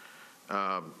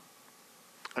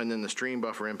 And then the stream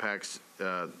buffer impacts,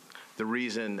 the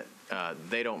reason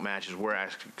they don't match is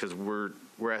because we're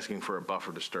asking for a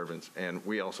buffer disturbance, and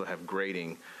we also have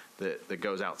grading that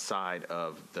goes outside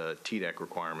of the TDEC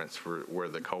requirements for where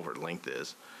the culvert length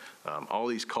is. All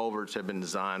these culverts have been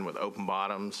designed with open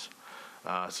bottoms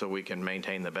so we can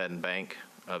maintain the bed and bank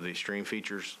of these stream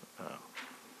features.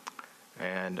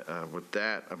 And with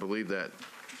that, I believe that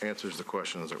answers the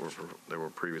questions that were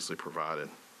previously provided.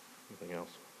 Anything else?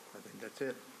 I think that's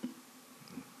it.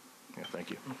 Yeah, thank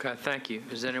you. Okay, thank you.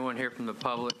 Is anyone here from the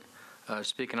public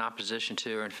speak in opposition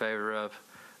to or in favor of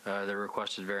the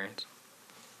requested variance?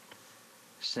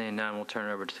 Seeing none, we'll turn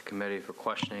it over to the committee for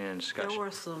questioning and discussion. There were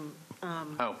some,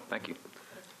 Oh, thank you.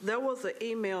 there was an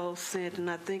email sent, and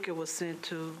I think it was sent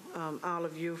to all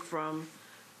of you from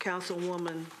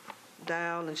Councilwoman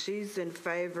Dow, and she's in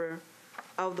favor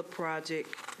of the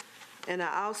project. And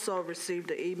I also received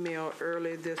an email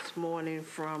early this morning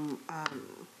from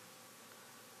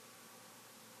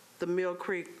the Mill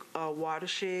Creek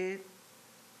Watershed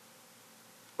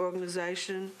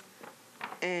Organization,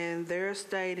 and they're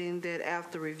stating that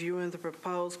after reviewing the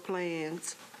proposed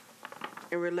plans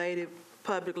and related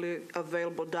publicly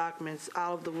available documents,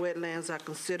 all of the wetlands are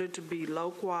considered to be low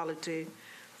quality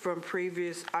from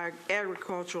previous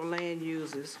agricultural land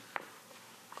uses.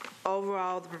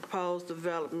 Overall, the proposed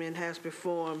development has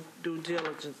performed due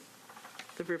diligence.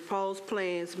 The proposed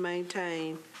plans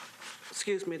maintenance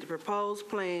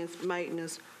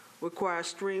require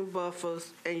stream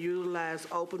buffers and utilize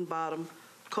open bottom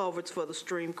culverts for the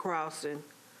stream crossing.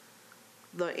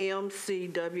 The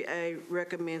MCWA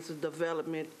recommends the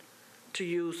development to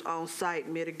use on-site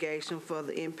mitigation for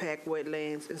the impact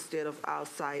wetlands instead of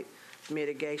off-site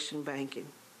mitigation banking.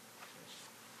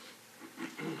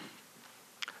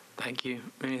 Thank you.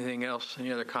 Anything else?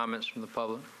 Any other comments from the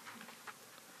public?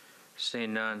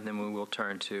 Seeing none, then we will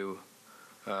turn to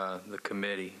the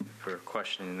committee for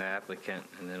questioning the applicant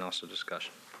and then also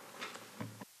discussion.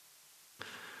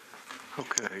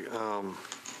 Okay.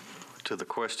 To the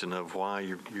question of why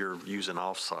you're using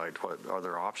off-site, are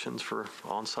there options for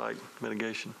on-site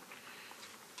mitigation?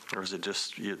 Or is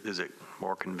it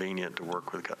more convenient to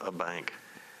work with a bank?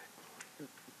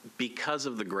 Because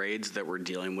of the grades that we're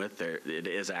dealing with, it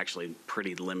is actually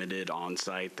pretty limited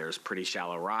on-site. There's pretty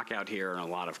shallow rock out here and a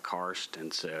lot of karst,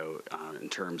 and so in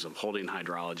terms of holding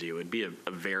hydrology, it would be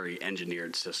a very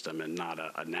engineered system and not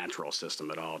a natural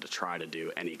system at all to try to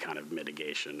do any kind of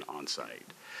mitigation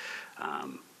on-site.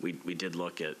 We did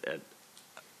look at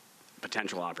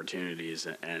potential opportunities,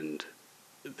 and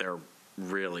there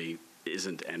really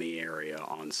isn't any area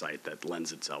on-site that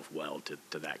lends itself well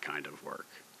to that kind of work.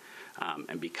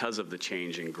 And because of the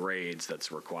change in grades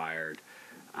that's required,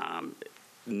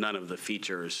 none of the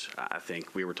features, I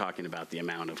think we were talking about the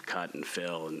amount of cut and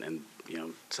fill and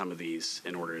some of these,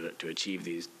 in order to achieve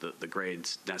the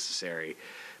grades necessary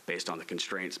based on the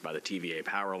constraints by the TVA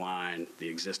power line, the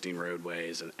existing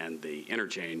roadways, and the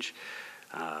interchange.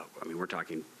 We're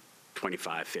talking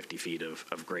 25, 50 feet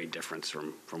of grade difference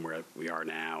from where we are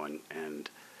now, and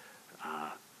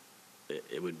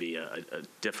it would be a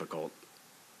difficult,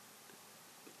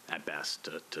 at best,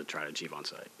 to try to achieve on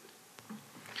site.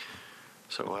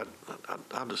 So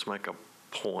I'll just make a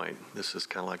point. This is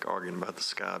kind of like arguing about the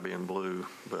sky being blue,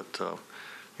 but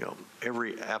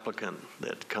every applicant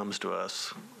that comes to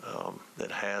us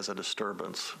that has a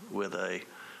disturbance with a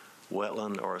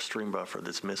wetland or a stream buffer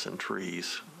that's missing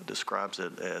trees describes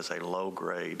it as a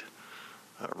low-grade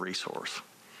resource.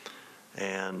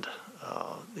 And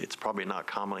it's probably not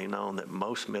commonly known that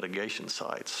most mitigation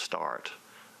sites start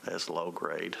as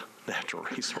low-grade natural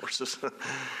resources.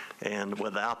 And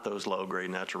without those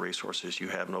low-grade natural resources, you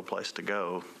have no place to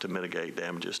go to mitigate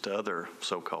damages to other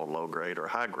so-called low-grade or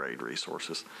high-grade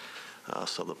resources.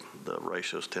 So the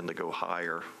ratios tend to go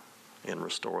higher in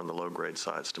restoring the low-grade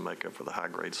sites to make up for the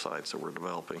high-grade sites that we're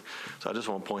developing. So I just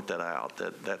want to point that out,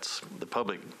 that's the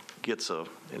public gets an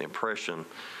impression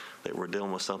that we're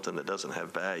dealing with something that doesn't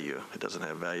have value. It doesn't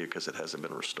have value because it hasn't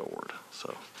been restored.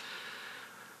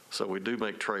 So we do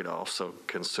make trade-offs. So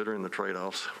considering the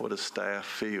trade-offs, what does staff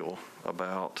feel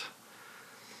about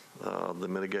the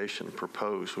mitigation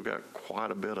proposed? We've got quite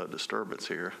a bit of disturbance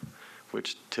here,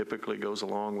 which typically goes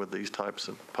along with these types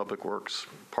of public works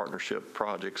partnership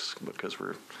projects, because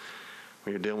when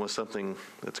you're dealing with something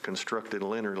that's constructed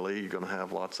linearly, you're going to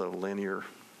have lots of linear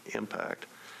impact.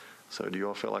 So do you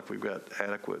all feel like we've got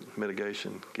adequate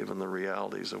mitigation given the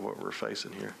realities of what we're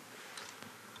facing here?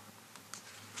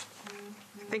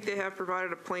 I think they have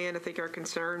provided a plan. I think our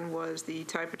concern was the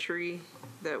type of tree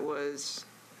that was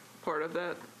part of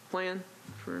that plan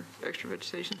for extra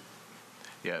vegetation?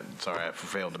 Yeah, sorry, I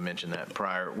failed to mention that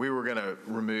prior. We were going to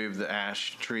remove the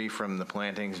ash tree from the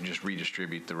plantings and just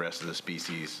redistribute the rest of the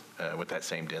species with that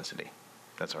same density.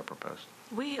 That's our proposal.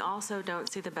 We also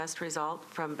don't see the best result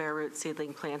from bare root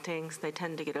seedling plantings. They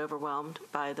tend to get overwhelmed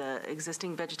by the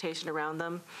existing vegetation around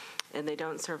them, and they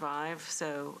don't survive.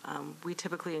 So we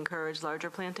typically encourage larger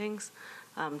plantings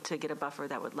to get a buffer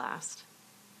that would last.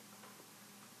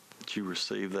 Did you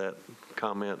receive that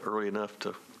comment early enough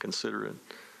to consider it?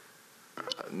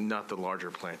 Not the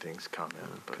larger plantings comment.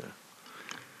 Okay.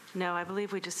 No, I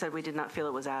believe we just said we did not feel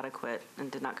it was adequate and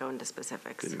did not go into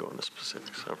specifics. Didn't go into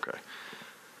specifics, okay.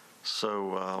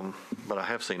 So, but I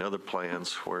have seen other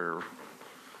plans where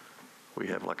we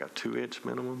have like a 2-inch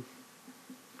minimum.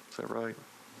 Is that right?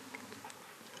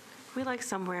 We like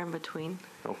somewhere in between.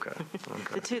 Okay.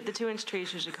 The 2-inch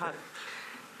trees usually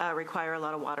require a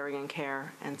lot of watering and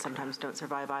care, and sometimes don't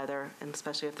survive either, and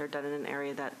especially if they're done in an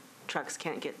area that trucks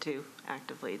can't get to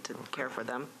actively to care for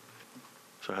them.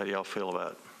 So how do y'all feel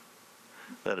about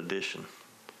that addition?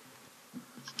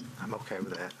 I'm okay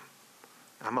with that.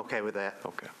 I'm okay with that.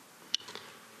 Okay.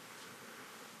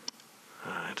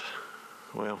 All right.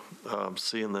 Well,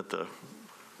 seeing that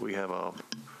we have a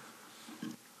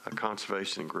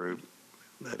conservation group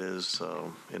that is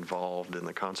involved in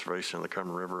the conservation of the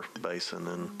Cumberland River Basin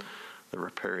and the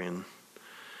riparian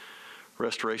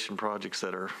restoration projects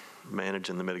that are managed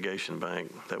in the mitigation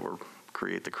bank that will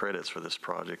create the credits for this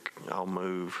project, I'll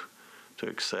move to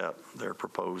accept their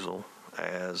proposal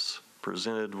as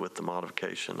presented with the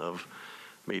modification of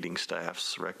meeting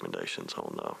staff's recommendations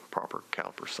on the proper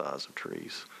caliper size of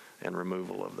trees and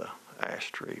removal of the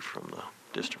ash tree from the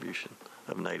distribution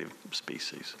of native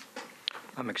species.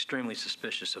 I'm extremely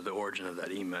suspicious of the origin of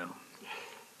that email.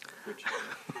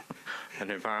 An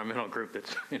environmental group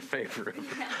that's in favor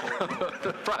of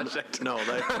the project. No,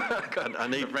 I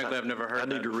need, frankly, I've never heard I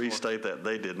need that to before. restate that.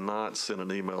 They did not send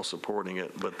an email supporting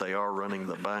it, but they are running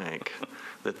the bank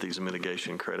that these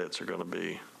mitigation credits are going to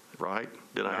be, right?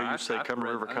 Did I hear you say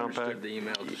Cumberland River I understood Compact? the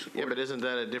email to support Yeah, but isn't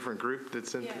that a different group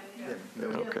that's in?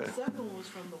 Okay. The second one was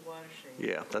from the watershed.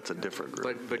 Yeah, that's a different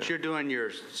group. But you're doing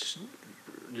you're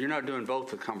not doing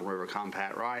both the Cumberland River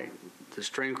Compact, right? The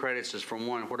stream credits is from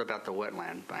one. What about the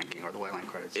wetland banking or the wetland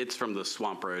credits? It's from the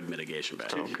Swamp Road Mitigation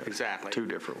Bank. Okay. Exactly. Two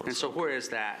different ones. And so where is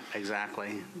that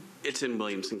exactly? It's in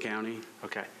Williamson County.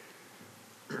 Okay.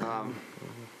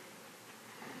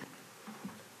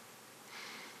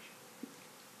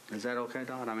 Is that okay,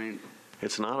 Don? I mean,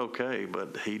 It's not okay,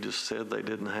 but he just said they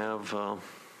didn't have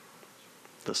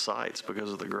the sites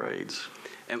because of the grades.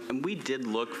 And we did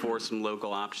look for some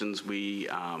local options. We,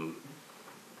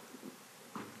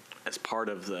 as part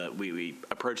of we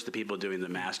approached the people doing the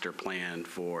master plan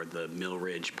for the Mill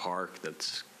Ridge Park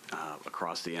that's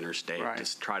across the interstate, Right.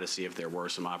 to try to see if there were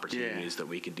some opportunities that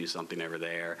we could do something over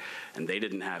there. And they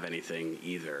didn't have anything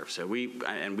either. So we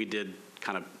did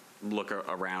kind of look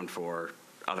around for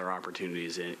other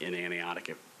opportunities in Antioch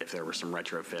if there were some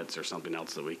retrofits or something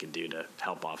else that we could do to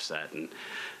help offset. And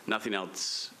nothing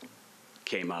else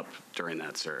came up during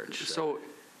that search. so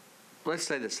let's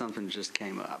say that something just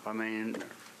came up. I mean,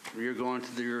 you're going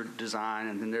through your design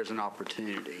and then there's an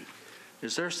opportunity.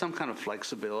 Is there some kind of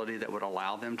flexibility that would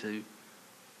allow them to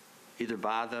either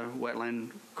buy the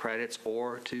wetland credits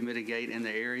or to mitigate in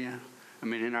the area? I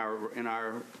mean, in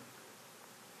our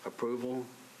approval,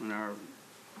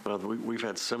 Well, we've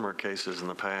had similar cases in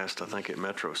the past, I think at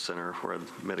Metro Center, where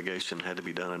mitigation had to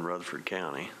be done in Rutherford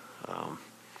County. all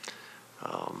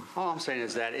I'm saying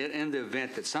is that in the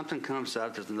event that something comes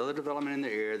up, there's another development in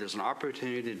the area, there's an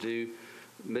opportunity to do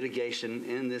mitigation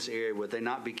in this area, would they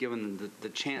not be given the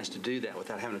chance to do that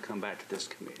without having to come back to this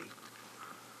committee?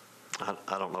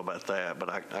 I don't know about that, but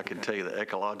I can tell you that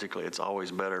ecologically, it's always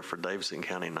better for Davidson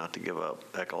County not to give up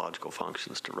ecological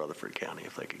functions to Rutherford County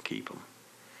if they could keep them.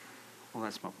 Well,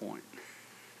 that's my point.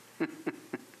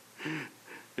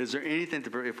 Is there anything,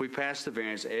 if we pass the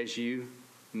variance as you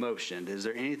motioned, is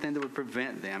there anything that would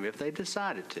prevent them, if they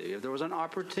decided to, if there was an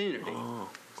opportunity? Oh,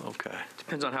 okay.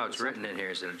 Depends on how it's written in here.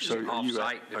 Is it just So are you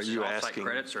off-site? are Is you it off-site asking-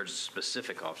 credits or just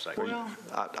specific off-site? Well,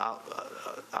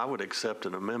 I would accept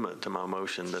an amendment to my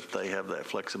motion that they have that Yeah,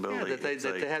 flexibility. that they if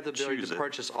have the ability choose to it.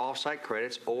 purchase off-site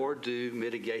credits or do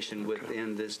mitigation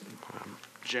within this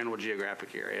general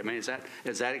geographic area. I mean, is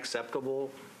that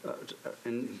acceptable? I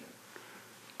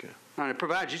mean, it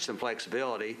provides you some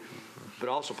flexibility, but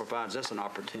also provides us an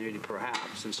opportunity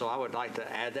perhaps. And so I would like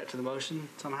to add that to the motion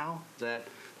somehow. Is that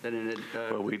in it?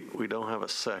 Well, we don't have a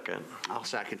second. I'll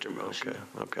second your motion.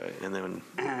 Okay. And then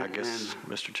I guess,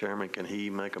 Mr. Chairman, can he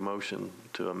make a motion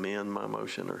to amend my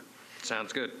motion or?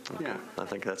 Sounds good. Yeah. I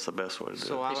think that's the best way to do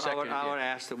So it. I would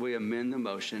ask that we amend the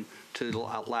motion to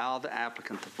allow the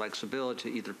applicant the flexibility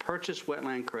to either purchase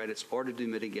wetland credits or to do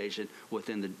mitigation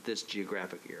within this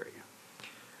geographic area.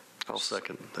 I'll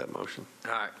second that motion.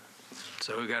 All right,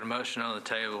 so we've got a motion on the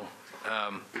table. I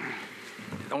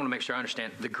want to make sure I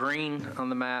understand. The green on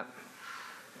the map,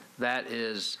 that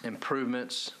is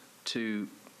improvements to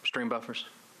stream buffers?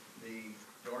 The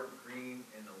dark green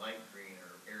and the light green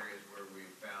are areas where we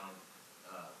found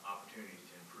opportunities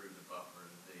to improve the buffer.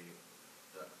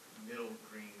 The middle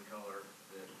green color,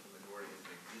 the majority is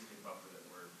the existing buffer that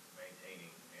we're maintaining,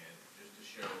 and just to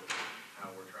show how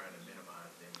we're trying to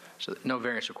minimize the impact. So no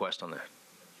variance request on that.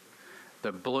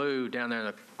 The blue down there in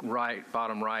the right,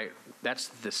 bottom right, that's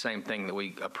the same thing that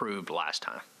we approved last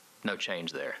time. No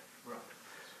change there. Right.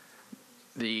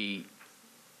 The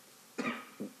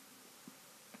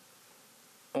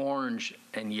orange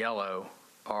and yellow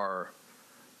are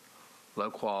low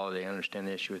quality, I understand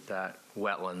the issue with that,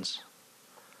 wetlands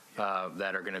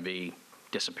that are going to be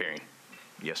disappearing.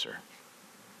 Yes, sir.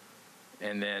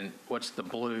 And then what's the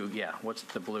blue? Yeah, what's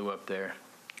the blue up there?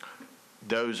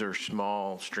 Those are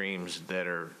small streams that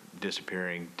are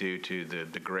disappearing due to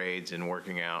the grades and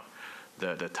working out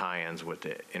the tie-ins with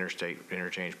the interstate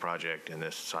interchange project and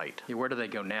this site. Yeah, where do they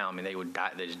go now? I mean, they would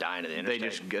die, they just die into the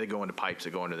interstate? They go into pipes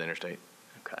that go into the interstate.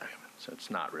 Okay, so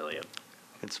it's not really a...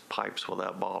 It's pipes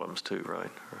without bottoms too, right?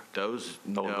 Those,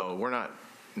 no, we're not,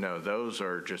 no, those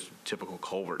are just typical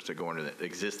culverts that go into the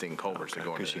existing culverts that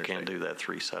go into the Because you interstate. can't do that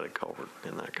three-sided culvert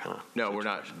in that kind of. No, we're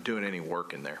not doing any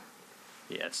work in there.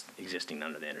 Yeah, it's existing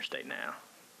under the interstate now.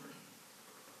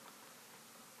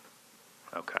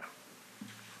 Okay.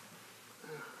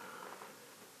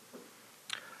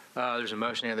 There's a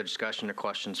motion. Any other discussion or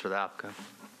questions for the applicant?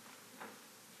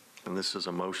 And this is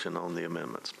a motion on the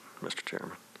amendments, Mr.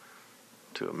 Chairman,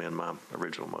 to amend my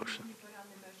original motion.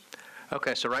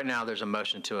 Okay, so right now there's a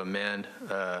motion to amend.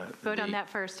 Vote on that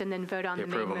first and then vote on the the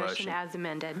main approval motion motion. as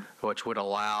amended. Which would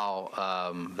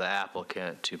allow the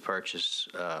applicant to purchase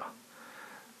the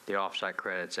offsite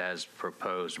credits as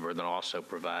proposed, but then also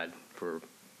provide for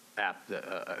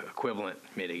equivalent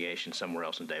mitigation somewhere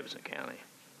else in Davidson County,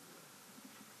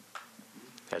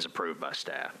 as approved by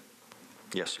staff.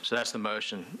 Yes, sir. So that's the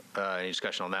motion. Any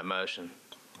discussion on that motion?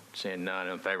 Seeing none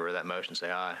in favor of that motion,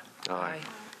 say aye. Aye.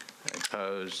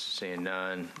 Opposed? Seeing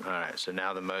none. All right, so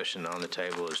now the motion on the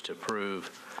table is to approve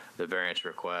the variance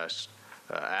request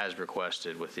as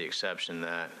requested, with the exception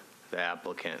that the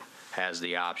applicant has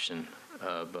the option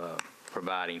of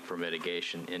providing for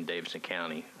mitigation in Davidson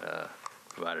County,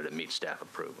 provided it meets staff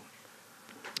approval.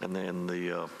 And then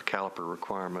the caliper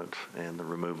requirement and the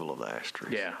removal of the ash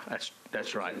trees. Yeah,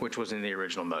 that's right, which was in the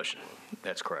original motion.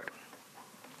 That's correct.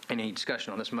 Any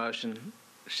discussion on this motion?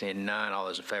 Seeing none, all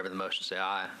those in favor of the motion say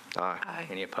aye. Aye. Aye.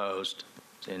 Any opposed?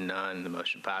 Seeing none, the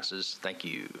motion passes. Thank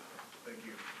you. Thank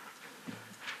you.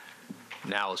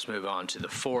 Now let's move on to the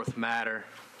fourth matter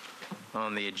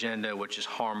on the agenda, which is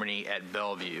Harmony at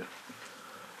Bellevue.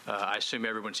 I assume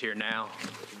everyone's here now?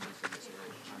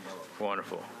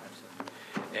 Wonderful.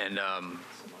 And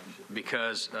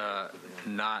because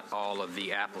not all of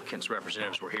the applicant's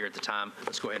representatives were here at the time,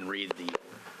 let's go ahead and read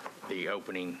the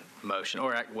opening motion.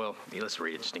 Or, well, let's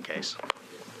read it just in case.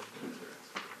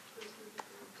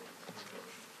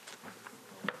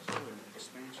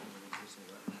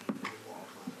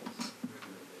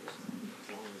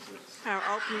 Our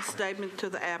opening statement to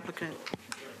the applicant.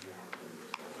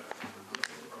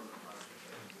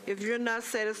 If you're not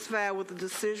satisfied with the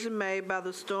decision made by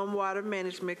the Stormwater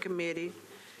Management Committee,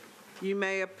 you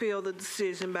may appeal the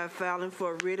decision by filing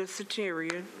for a writ of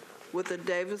certiorari with the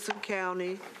Davidson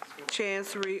County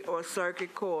Chancery or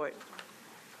Circuit Court.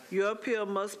 Your appeal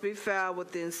must be filed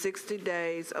within 60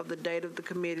 days of the date of the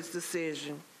committee's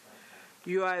decision.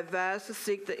 You are advised to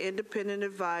seek the independent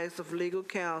advice of legal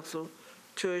counsel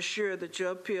to assure that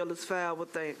your appeal is filed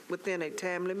within a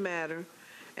timely manner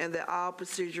and that all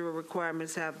procedural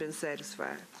requirements have been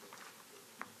satisfied.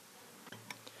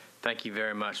 Thank you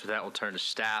very much. With that, we'll turn to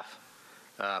staff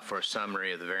for a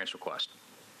summary of the variance request.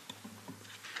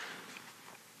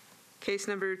 Case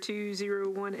number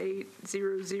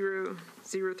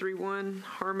 2018000031,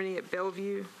 Harmony at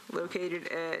Bellevue, located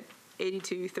at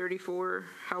 8234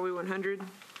 Highway 100.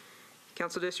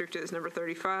 Council district is number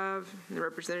 35, and the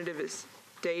representative is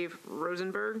Dave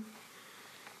Rosenberg.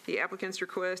 The applicant's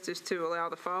request is to allow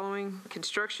the following: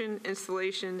 construction,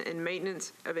 installation, and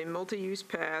maintenance of a multi-use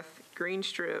path, green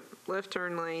strip, left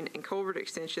turn lane, and culvert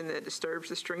extension that disturbs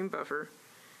the stream buffer,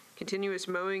 continuous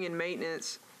mowing and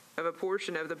maintenance of a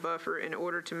portion of the buffer in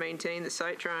order to maintain the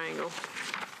site triangle.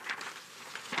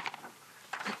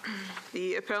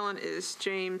 The appellant is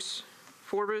James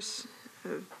Forbes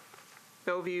of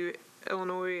Bellevue,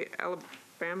 Illinois,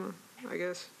 Alabama, I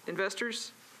guess,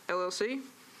 Investors, LLC.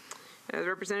 The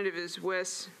representative is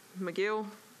Wes McGill,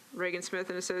 Reagan Smith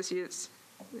and Associates.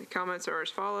 The comments are as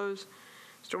follows.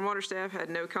 Stormwater staff had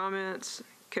no comments.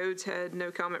 Codes had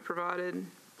no comment provided.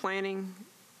 Planning,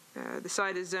 the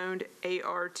site is zoned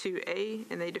AR2A,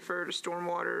 and they defer to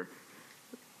Stormwater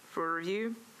for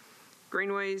review.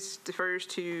 Greenways defers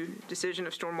to decision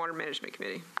of Stormwater Management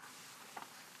Committee.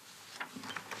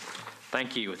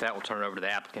 Thank you. With that, we'll turn it over to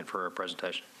the applicant for a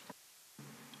presentation.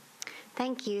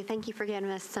 Thank you. Thank you for giving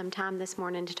us some time this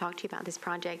morning to talk to you about this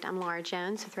project. I'm Laura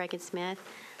Jones with Reagan Smith.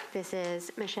 This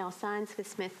is Michelle Sines with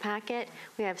Smith Packet.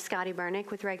 We have Scotty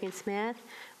Bernick with Reagan Smith.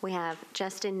 We have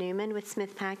Justin Newman with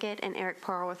Smith Packet and Eric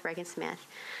Pearl with Reagan Smith.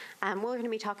 We're going to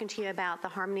be talking to you about the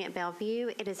Harmony at Bellevue.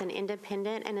 It is an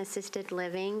independent and assisted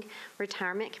living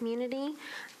retirement community,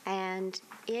 and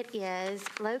it is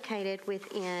located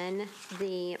within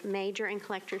the Major and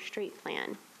Collector Street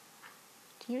Plan.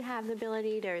 Do you have the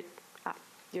ability to,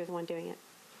 you're the one doing it?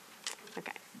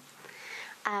 Okay.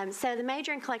 So the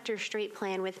Major and Collector Street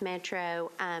Plan with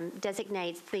Metro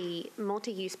designates the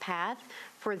multi-use path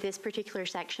for this particular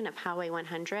section of Highway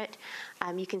 100.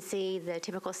 You can see the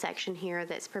typical section here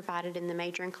that's provided in the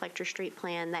Major and Collector Street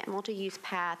Plan. That multi-use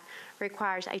path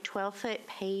requires a 12-foot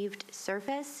paved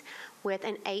surface with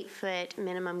an 8-foot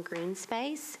minimum green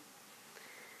space.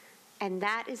 And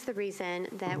that is the reason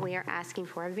that we are asking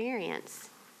for a variance.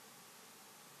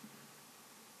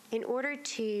 In order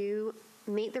to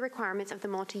meet the requirements of the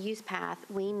multi-use path,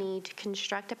 we need to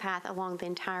construct a path along the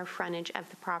entire frontage of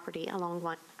the property along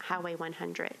Highway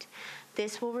 100.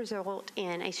 This will result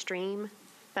in a stream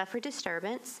buffer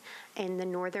disturbance in the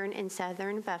northern and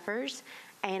southern buffers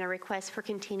and a request for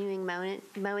continuing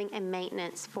mowing and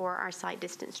maintenance for our site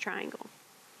distance triangle.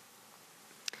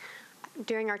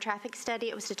 During our traffic study,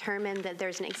 it was determined that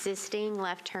there's an existing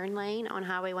left turn lane on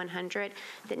Highway 100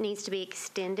 that needs to be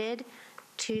extended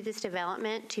to this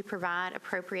development to provide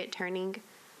appropriate turning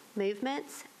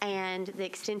movements, and the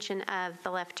extension of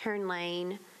the left turn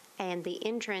lane and the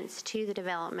entrance to the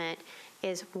development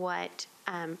is what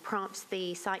prompts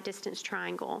the site distance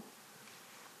triangle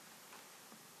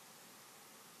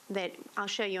that I'll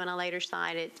show you on a later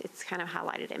slide. It's kind of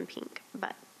highlighted in pink,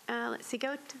 but let's see,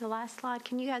 go to the last slide.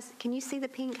 Can you see the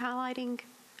pink highlighting?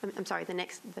 I'm sorry,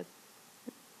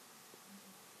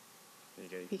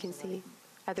 you can see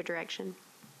other direction.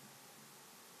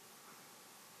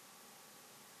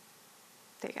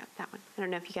 There you go, that one. I don't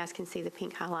know if you guys can see the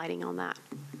pink highlighting on that,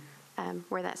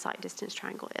 where that site distance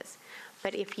triangle is.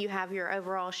 But if you have your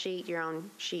overall sheet, you're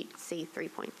on sheet C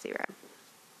 3.0.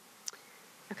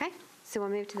 Okay, so we'll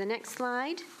move to the next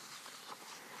slide.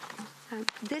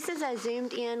 This is a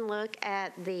zoomed in look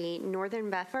at the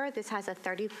northern buffer. This has a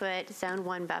 30-foot Zone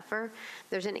 1 buffer.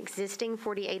 There's an existing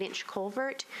 48-inch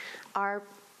culvert. Our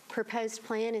proposed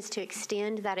plan is to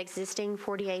extend that existing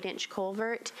 48-inch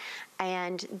culvert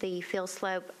and the fill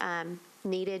slope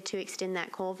needed to extend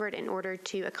that culvert in order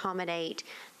to accommodate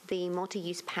the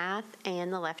multi-use path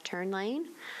and the left turn lane.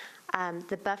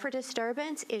 The buffer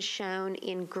disturbance is shown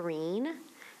in green,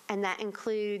 and that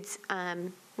includes,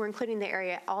 we're including the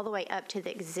area all the way up to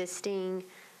the existing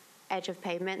edge of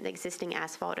pavement, the existing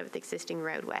asphalt of the existing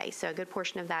roadway. So a good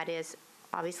portion of that is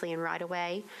obviously in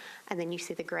right-of-way, and then you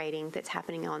see the grading that's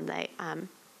happening on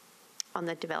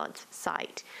the developed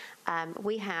site.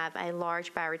 We have a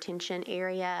large bioretention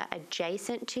area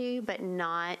adjacent to, but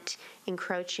not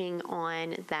encroaching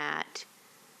on that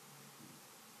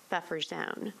buffer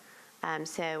zone.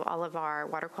 So all of our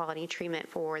water quality treatment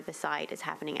for the site is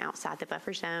happening outside the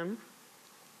buffer zone.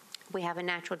 We have a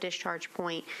natural discharge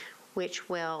point which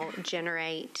will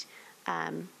generate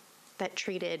that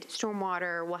treated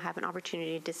stormwater will have an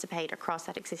opportunity to dissipate across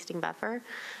that existing buffer.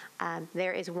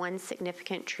 There is one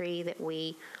significant tree that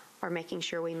we are making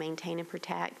sure we maintain and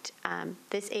protect.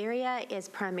 This area is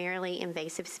primarily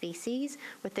invasive species,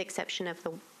 with the exception of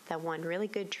the one really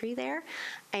good tree there.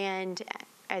 And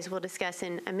as we'll discuss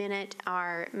in a minute,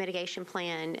 our mitigation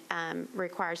plan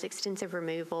requires extensive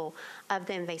removal of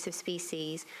the invasive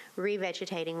species,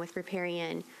 revegetating with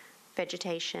riparian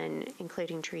vegetation,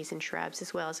 including trees and shrubs,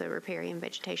 as well as a riparian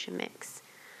vegetation mix.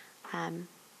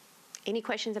 Any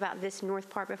questions about this north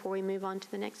part before we move on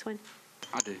to the next one?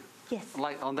 I do. Yes.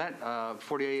 Like on that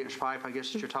 48-inch pipe, I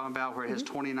guess that you're talking about, where it has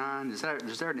 29, is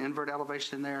there an invert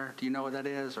elevation in there? Do you know what that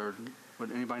is, or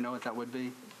would anybody know what that would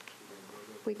be?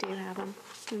 We do have them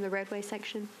in the roadway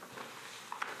section.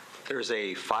 There's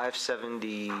a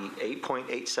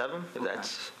 578.87, if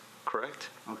that's correct.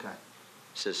 Okay.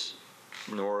 This is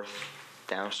north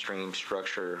downstream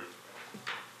structure.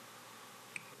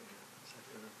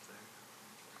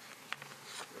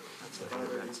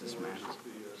 That's this man.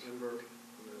 The invert,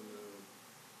 and then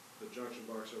the junction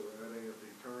box that we're adding at the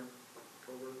current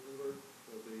culvert invert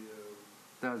will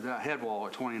be, The head wall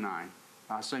at 29.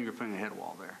 I assume you're putting a head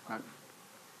wall there.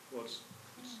 well, it's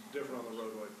different on the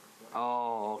roadway.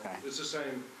 Oh, okay. It's the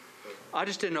same. I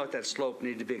just didn't know if that slope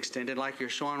needed to be extended like you're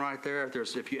showing right there.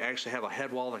 If you actually have a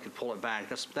head wall that could pull it back.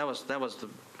 That was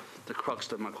the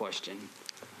crux of my question.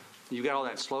 You got all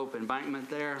that slope embankment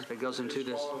there that goes into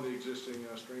this? It's following the existing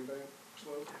stream bank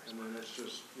slope, and then it's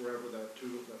just wherever that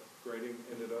grading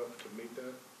ended up to meet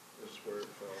that is where it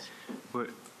fell.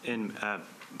 And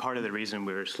part of the reason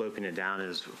we were sloping it down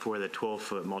is for the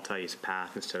 12-foot multi-use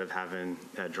path, instead of having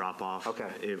a drop-off. Okay.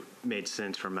 It made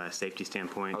sense from a safety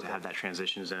standpoint to have that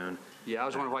transition zone. Yeah, I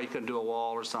was wondering why you couldn't do a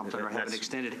wall or something, or have an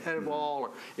extended head wall. Or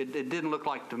it didn't look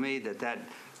like to me that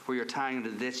where you're tying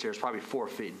into the ditch there is probably 4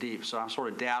 feet deep. So I'm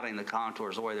sort of doubting the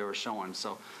contours the way they were showing.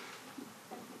 So,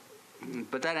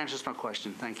 but that answers my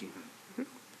question. Thank you.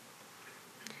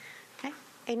 Okay.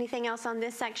 Anything else on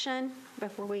this section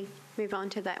before we move on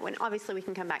to that one? Obviously, we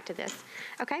can come back to this.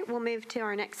 Okay, we'll move to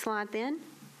our next slide then.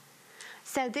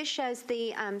 So this shows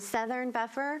the southern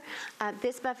buffer.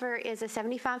 This buffer is a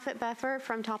 75-foot buffer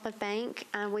from top of bank.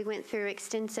 We went through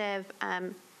extensive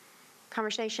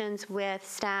conversations with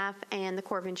staff and the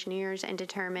Corps of Engineers and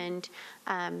determined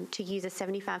to use a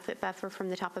 75-foot buffer from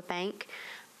the top of bank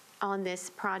on this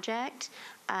project.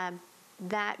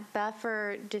 That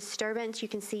buffer disturbance you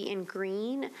can see in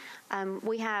green.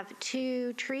 We have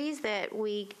 2 trees that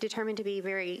we determined to be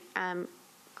very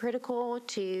critical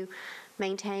to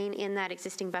maintain in that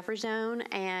existing buffer zone,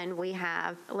 and we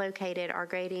have located our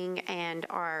grading and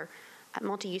our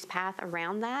multi-use path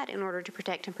around that in order to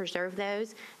protect and preserve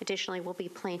those. Additionally, we'll be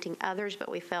planting others,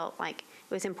 but we felt like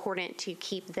it was important to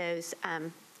keep those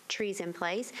trees in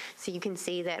place. So you can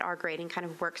see that our grading kind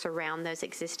of works around those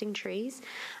existing trees.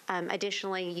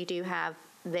 Additionally, you do have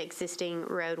the existing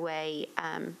roadway,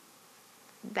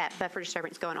 that buffer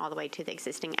disturbance going all the way to the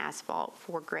existing asphalt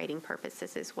for grading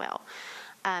purposes as well.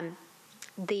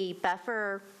 The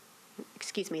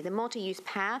multi-use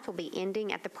path will be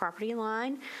ending at the property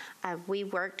line. We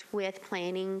worked with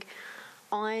planning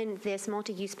on this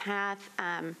multi-use path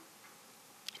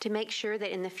to make sure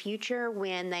that in the future,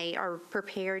 when they are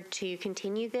prepared to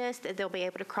continue this, that they'll be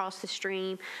able to cross the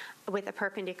stream with a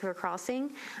perpendicular crossing.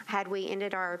 Had we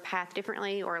ended our path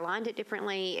differently or aligned it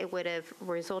differently, it would have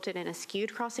resulted in a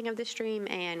skewed crossing of the stream,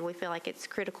 and we feel like it's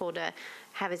critical to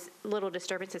have as little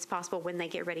disturbance as possible when they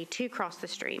get ready to cross the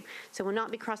stream. So we'll not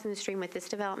be crossing the stream with this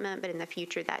development, but in the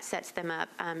future, that sets them up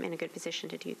in a good position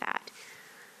to do that.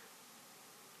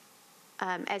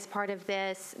 As part of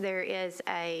this, there is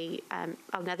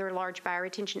another large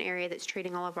bioretention area that's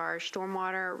treating all of our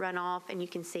stormwater runoff, and you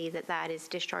can see that that is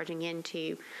discharging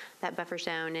into that buffer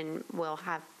zone and will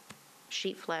have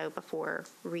sheet flow before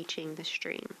reaching the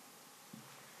stream.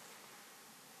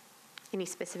 Any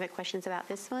specific questions about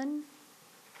this one?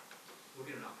 We'll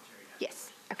get an opportunity.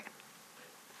 Yes. Okay.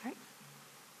 All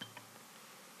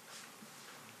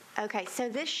right. Okay, so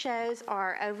this shows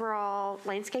our overall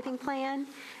landscaping plan.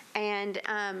 And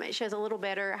it shows a little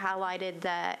better highlighted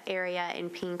the area in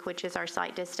pink, which is our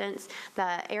site distance.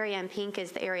 The area in pink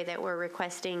is the area that we're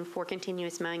requesting for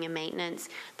continuous mowing and maintenance.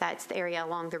 That's the area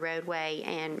along the roadway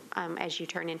and as you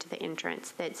turn into the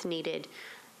entrance that's needed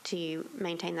to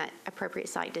maintain that appropriate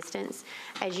site distance.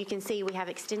 As you can see, we have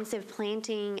extensive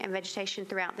planting and vegetation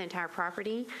throughout the entire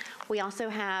property. We also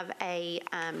have a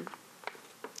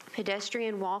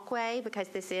pedestrian walkway because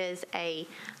this is a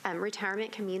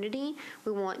retirement community.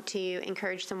 We want to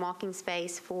encourage some walking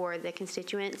space for the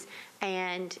constituents,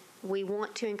 and we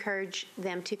want to encourage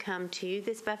them to come to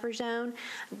this buffer zone.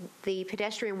 The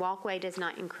pedestrian walkway does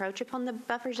not encroach upon the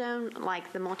buffer zone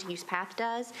like the multi-use path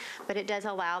does, but it does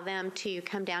allow them to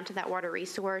come down to that water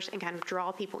resource and kind of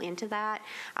draw people into that.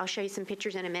 I'll show you some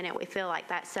pictures in a minute. We feel like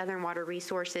that southern water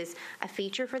resource is a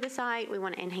feature for the site. We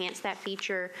want to enhance that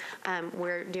feature.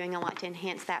 We're doing a lot to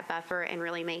enhance that buffer and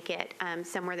really make it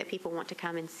somewhere that people want to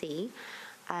come and see.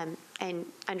 And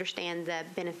understand the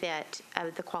benefit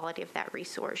of the quality of that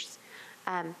resource.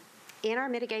 In our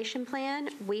mitigation plan,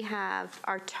 we have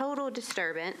our total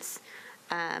disturbance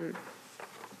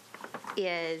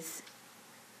is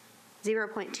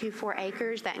 0.24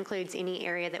 acres. That includes any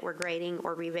area that we're grading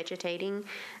or revegetating.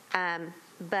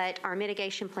 But our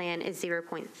mitigation plan is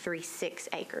 0.36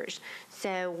 acres.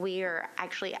 So we are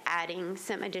actually adding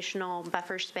some additional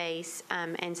buffer space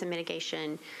and some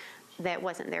mitigation that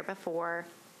wasn't there before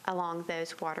along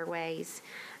those waterways.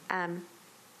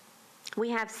 We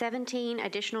have 17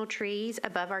 additional trees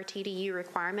above our TDU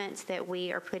requirements that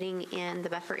we are putting in the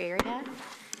buffer area.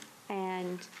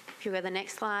 And if you go to the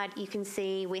next slide, you can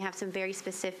see we have some very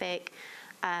specific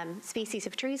species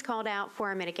of trees called out for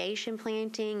our mitigation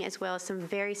planting, as well as some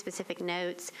very specific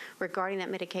notes regarding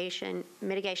that mitigation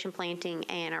planting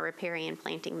and our riparian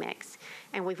planting mix.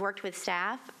 And we've worked with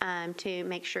staff to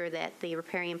make sure that the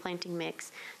riparian planting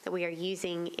mix that we are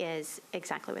using is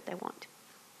exactly what they want.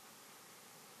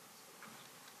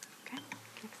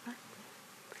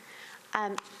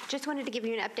 Just wanted to give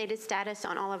you an updated status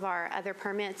on all of our other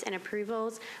permits and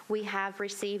approvals. We have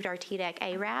received our TDEC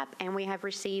ARAP, and we have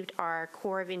received our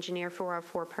Corps of Engineer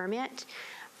 404 permit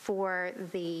for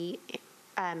the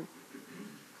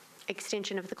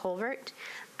extension of the culvert.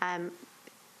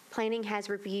 Planning has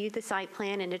reviewed the site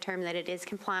plan and determined that it is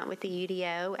compliant with the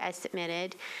UDO as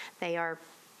submitted. They are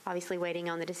obviously waiting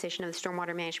on the decision of the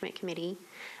Stormwater Management Committee.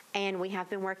 And we have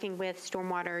been working with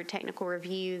Stormwater Technical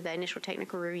Review. The initial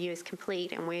technical review is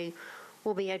complete, and we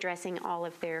will be addressing all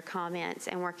of their comments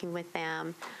and working with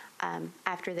them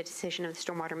after the decision of the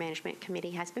Stormwater Management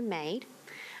Committee has been made.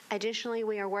 Additionally,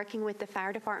 we are working with the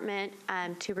fire department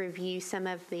to review some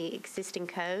of the existing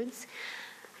codes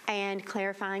and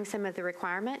clarifying some of the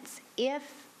requirements.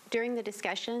 If during the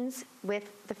discussions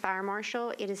with the fire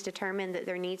marshal, it is determined that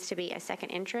there needs to be a second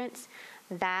entrance,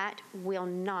 that will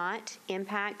not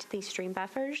impact these stream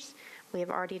buffers. We have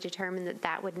already determined that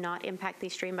that would not impact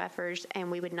these stream buffers, and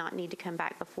we would not need to come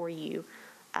back before you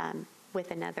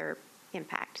with another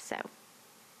impact. So,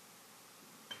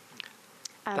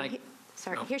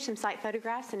 here's some site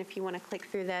photographs, and if you want to click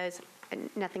through those,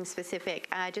 nothing specific.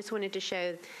 I just wanted to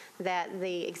show that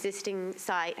the existing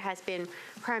site has been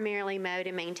primarily mowed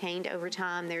and maintained over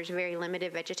time. There's very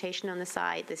limited vegetation on the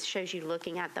site. This shows you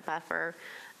looking at the buffer.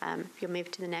 If you'll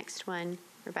move to the next one,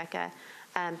 Rebecca.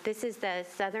 This is the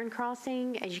southern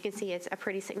crossing. As you can see, it's a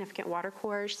pretty significant water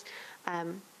course.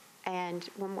 And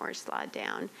one more slide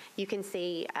down. You can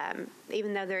see,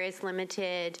 even though there is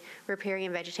limited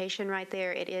riparian vegetation right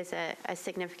there, it is a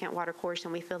significant water course,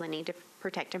 and we feel the need to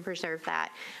protect and preserve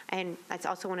that. And that's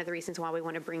also one of the reasons why we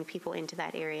want to bring people into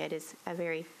that area. It is a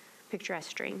very picturesque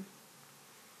stream.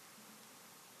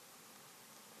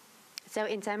 So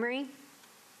in summary,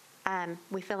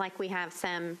 we feel like we have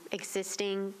some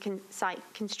existing site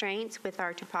constraints with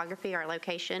our topography, our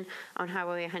location on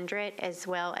Highway 100, as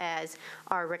well as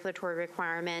our regulatory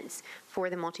requirements for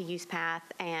the multi-use path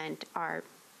and our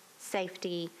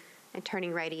safety and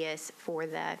turning radius for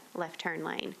the left turn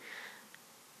lane.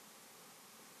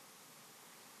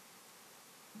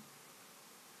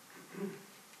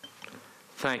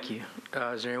 Thank you.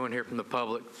 Is there anyone here from the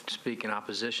public to speak in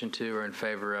opposition to or in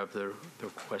favor of the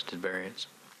requested variance?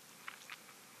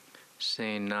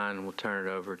 Seeing none, we'll turn it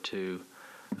over to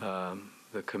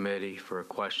the committee for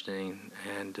questioning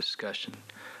and discussion.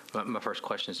 My first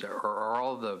question is, are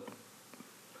all the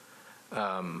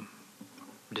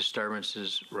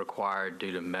disturbances required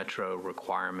due to metro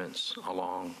requirements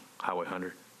along Highway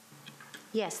 100?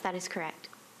 Yes, that is correct.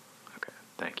 Okay,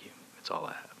 thank you. That's all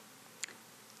I have.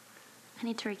 I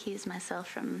need to recuse myself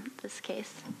from this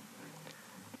case.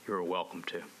 You're welcome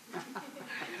to.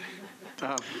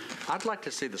 I'd like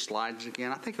to see the slides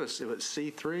again. I think it was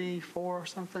C3, 4 or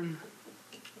something.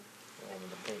 The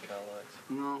pink highlights.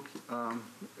 No,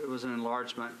 it was an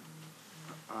enlargement.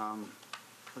 I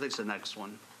think it's the next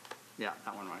one. Yeah,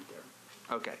 that one right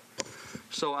there. Okay.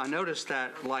 So I noticed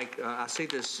that, I see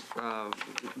this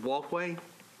walkway,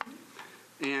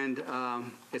 and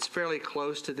it's fairly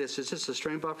close to this. Is this a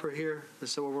stream buffer here?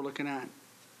 Is that what we're looking at?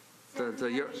 The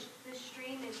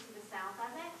stream is to the south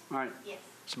of it. All right. Yes.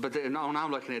 So, but when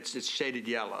I'm looking, it's shaded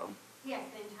yellow. Yes,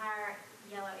 the entire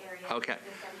yellow area. Okay.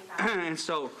 The 75. And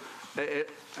so,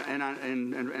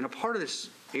 and a part of this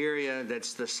area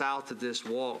that's the south of this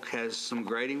walk has some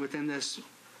grading within this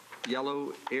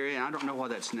yellow area, and I don't know why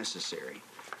that's necessary.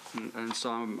 And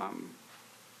so I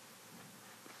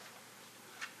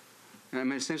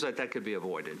mean, it seems like that could be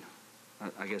avoided,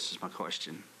 I guess is my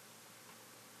question.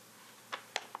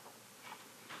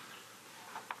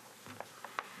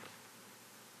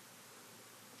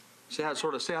 See how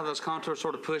those contours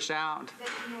sort of push out?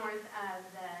 That's north of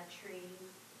the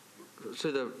trees.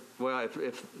 To the, well,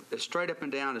 if straight up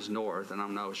and down is north, and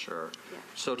I'm not sure. Yeah.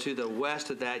 So to the west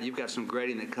of that, you've got some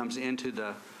grading that comes into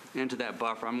that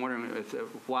buffer. I'm wondering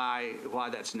why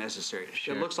that's necessary.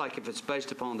 Sure. It looks like if it's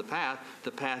based upon the path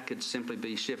could simply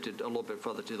be shifted a little bit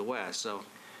further to the west. So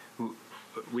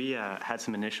we had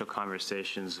some initial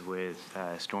conversations with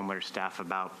stormwater staff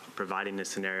about providing a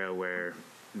scenario where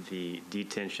the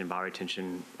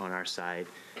bioretention on our side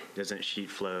doesn't sheet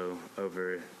flow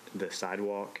over the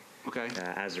sidewalk, Okay.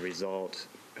 As a result,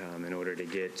 in order to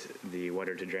get the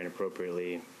water to drain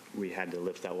appropriately, we had to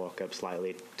lift that walk up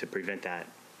slightly to prevent that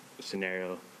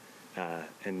scenario.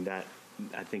 And that,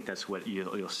 I think that's what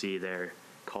you'll see there,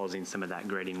 causing some of that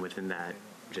grading within that,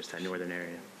 just that northern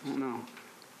area. No.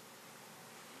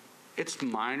 It's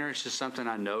minor, it's just something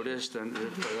I noticed, and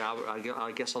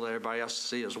I guess I'll let everybody else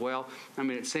see as well. I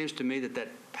mean, it seems to me that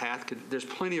path there's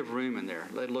plenty of room in there,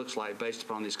 it looks like, based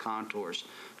upon these contours,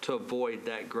 to avoid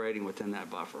that grading within that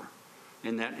buffer,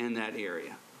 in that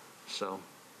area. So,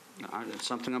 it's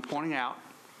something I'm pointing out.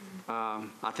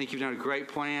 I think you've done a great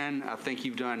plan. I think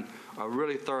you've done a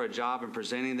really thorough job in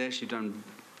presenting this. You've done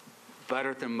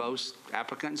better than most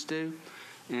applicants do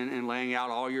in laying out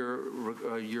all your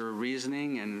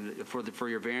reasoning and for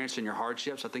your variance and your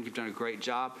hardships. I think you've done a great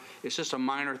job. It's just a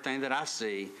minor thing that I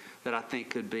see that I think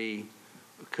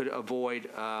could avoid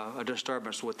a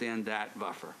disturbance within that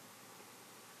buffer.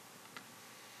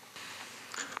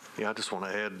 Yeah, I just want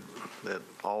to add that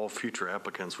all future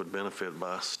applicants would benefit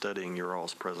by studying your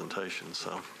all's presentation.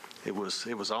 So it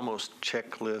was almost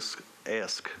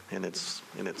checklist-esque in its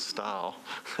style.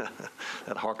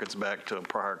 That harkens back to a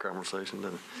prior conversation,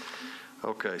 doesn't it?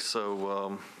 Okay,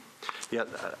 so yeah,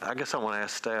 I guess I want to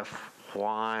ask staff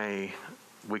why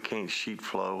we can't sheet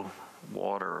flow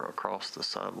water across the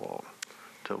sidewalk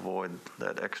to avoid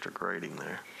that extra grading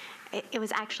there. It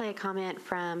was actually a comment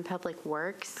from Public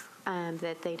Works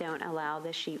that they don't allow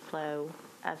the sheet flow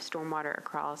of stormwater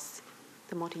across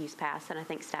the multi-use paths, and I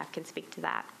think staff can speak to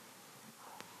that.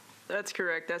 That's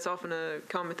correct. That's often a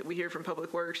comment that we hear from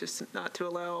Public Works, is not to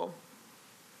allow,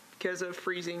 because of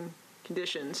freezing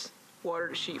conditions, water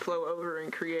to sheet flow over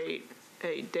and create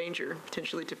a danger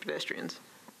potentially to pedestrians.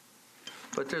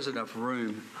 But there's enough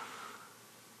room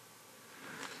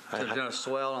to do a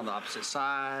swell on the opposite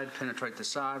side, penetrate the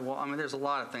sidewall. I mean, there's a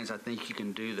lot of things I think you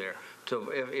can do there.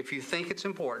 If you think it's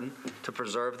important to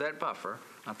preserve that buffer,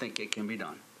 I think it can be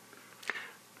done.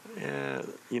 Yeah,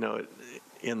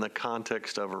 in the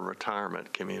context of a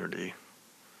retirement community,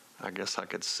 I guess I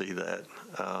could see that.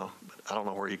 But I don't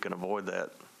know where you can avoid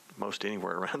that most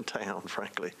anywhere around town,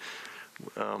 frankly.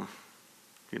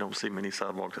 You don't see many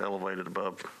sidewalks elevated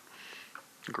above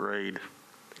grade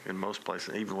in most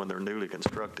places, even when they're newly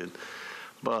constructed.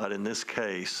 But in this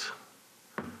case,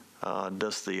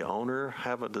 does the owner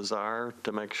have a desire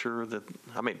to make sure that,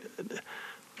 I mean,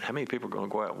 how many people are going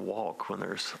to go out and walk when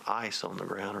there's ice on the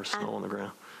ground or snow on the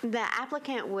ground? The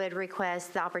applicant would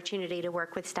request the opportunity to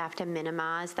work with staff to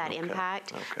minimize that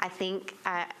impact. Okay. I think,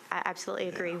 I absolutely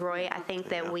agree, Roy. I think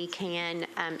that we can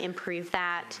improve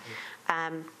that.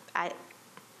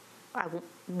 I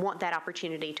want that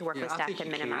opportunity to work with staff to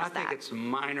minimize that. I think it's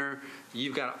minor.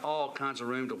 You've got all kinds of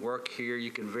room to work here.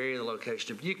 You can vary the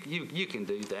location. You can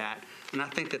do that. And I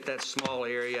think that small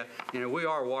area, we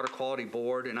are a water quality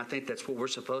board, and I think that's what we're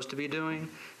supposed to be doing.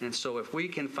 And so if we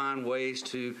can find ways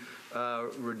to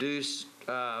reduce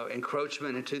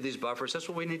encroachment into these buffers, that's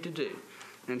what we need to do.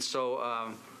 And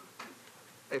so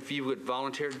if you would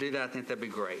volunteer to do that, I think that'd be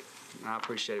great. I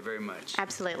appreciate it very much.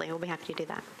 Absolutely. We'll be happy to do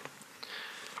that.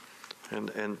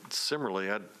 And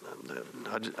similarly,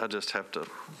 I just have to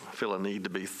feel a need to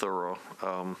be thorough.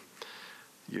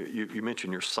 You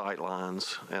mentioned your sight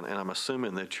lines, and I'm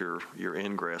assuming that your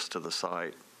ingress to the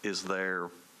site is there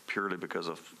purely because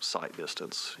of sight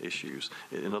distance issues.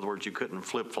 In other words, you couldn't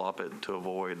flip-flop it to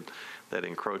avoid that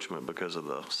encroachment because of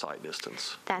the sight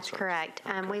distance. That's correct.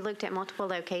 Okay. We looked at multiple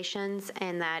locations,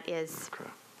 and that is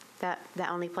the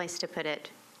only place to put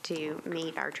it to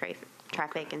meet our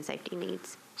traffic and safety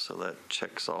needs. So that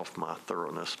checks off my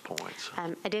thoroughness points.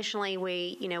 Additionally,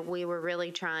 we were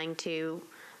really trying to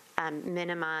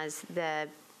minimize the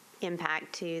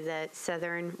impact to the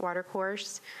southern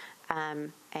watercourse,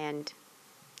 and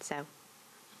so.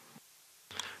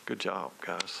 Good job,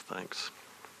 guys. Thanks.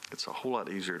 It's a whole lot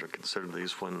easier to consider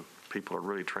these when people are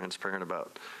really transparent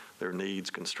about their needs,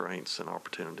 constraints, and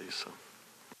opportunities. So.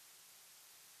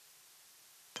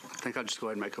 I think I'll just go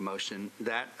ahead and make a motion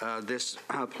that this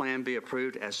plan be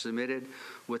approved as submitted,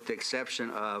 with the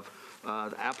exception of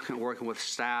the applicant working with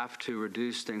staff to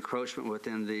reduce the encroachment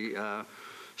within the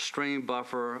stream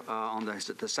buffer on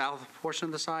the south portion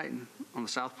of the site, on the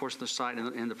south portion of the site,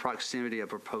 in the proximity of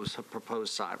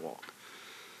proposed sidewalk.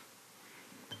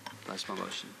 That's my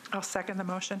motion. I'll second the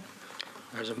motion.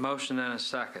 There's a motion and a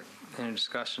second. Any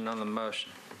discussion on the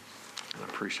motion? I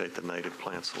appreciate the native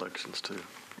plant selections too.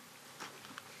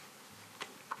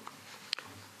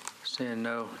 Seeing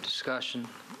no discussion,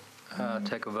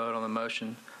 take a vote on the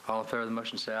motion. All in favor of the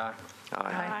motion, say aye.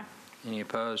 Aye. Any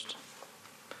opposed?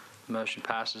 The motion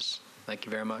passes. Thank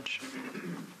you very much.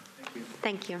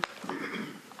 Thank you.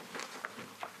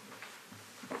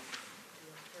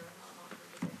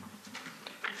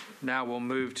 Now we'll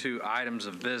move to items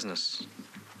of business.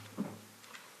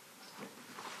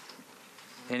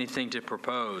 Anything to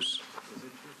propose?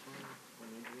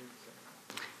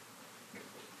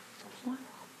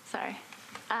 Sorry.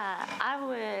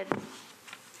 I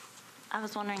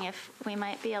was wondering if we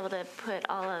might be able to put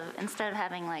instead of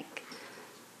having like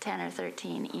 10 or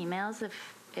 13 emails,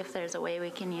 if there's a way we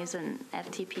can use an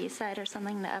FTP site or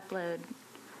something to upload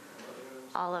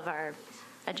all of our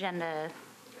agenda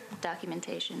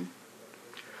documentation.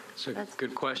 It's a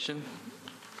good question.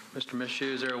 Mr.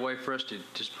 Mishu, is there a way for us to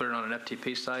just put it on an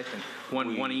FTP site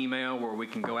and one email where we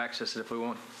can go access it if we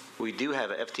want? We do have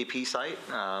an FTP site.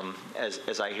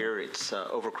 As I hear, it's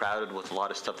overcrowded with a lot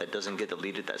of stuff that doesn't get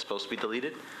deleted that's supposed to be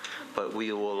deleted. But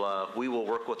we will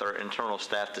work with our internal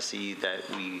staff to see that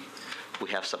we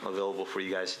have something available for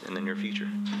you guys in the near future.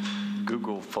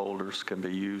 Google folders can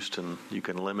be used, and you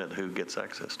can limit who gets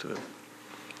access to it.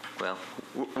 Well,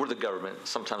 we're the government.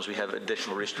 Sometimes we have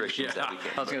additional restrictions that we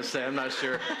can't. I was going to say, I'm not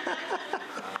sure.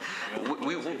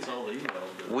 We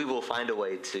will find a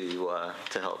way to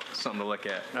help. Something to look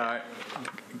at. All right.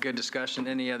 Good discussion.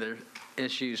 Any other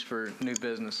issues for new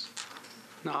business?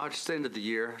 No, just the end of the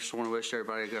year. Just want to wish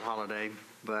everybody a good holiday.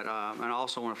 But and I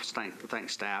also want to thank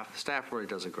staff. Staff really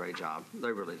does a great job.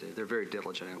 They really do. They're very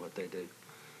diligent in what they do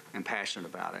and passionate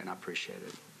about it, and I appreciate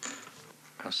it.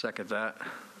 I'll second that.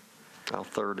 I'll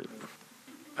third it.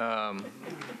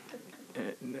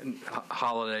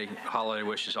 Holiday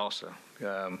wishes also.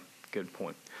 Good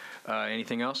point.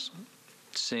 Anything else?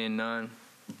 Seeing none.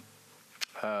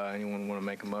 Anyone want to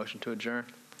make a motion to adjourn?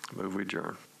 Move we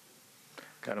adjourn.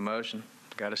 Got a motion?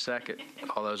 Got a second?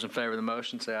 All those in favor of the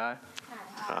motion, say aye.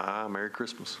 Aye. Merry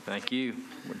Christmas. Thank you.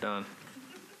 We're done.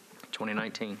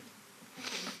 2019.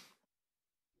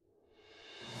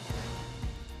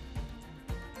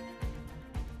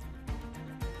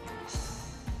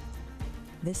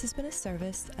 This has been a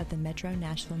service of the Metro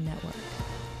Nashville Network.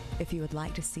 If you would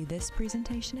like to see this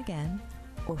presentation again,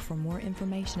 or for more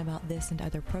information about this and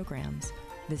other programs,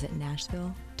 visit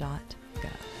nashville.gov.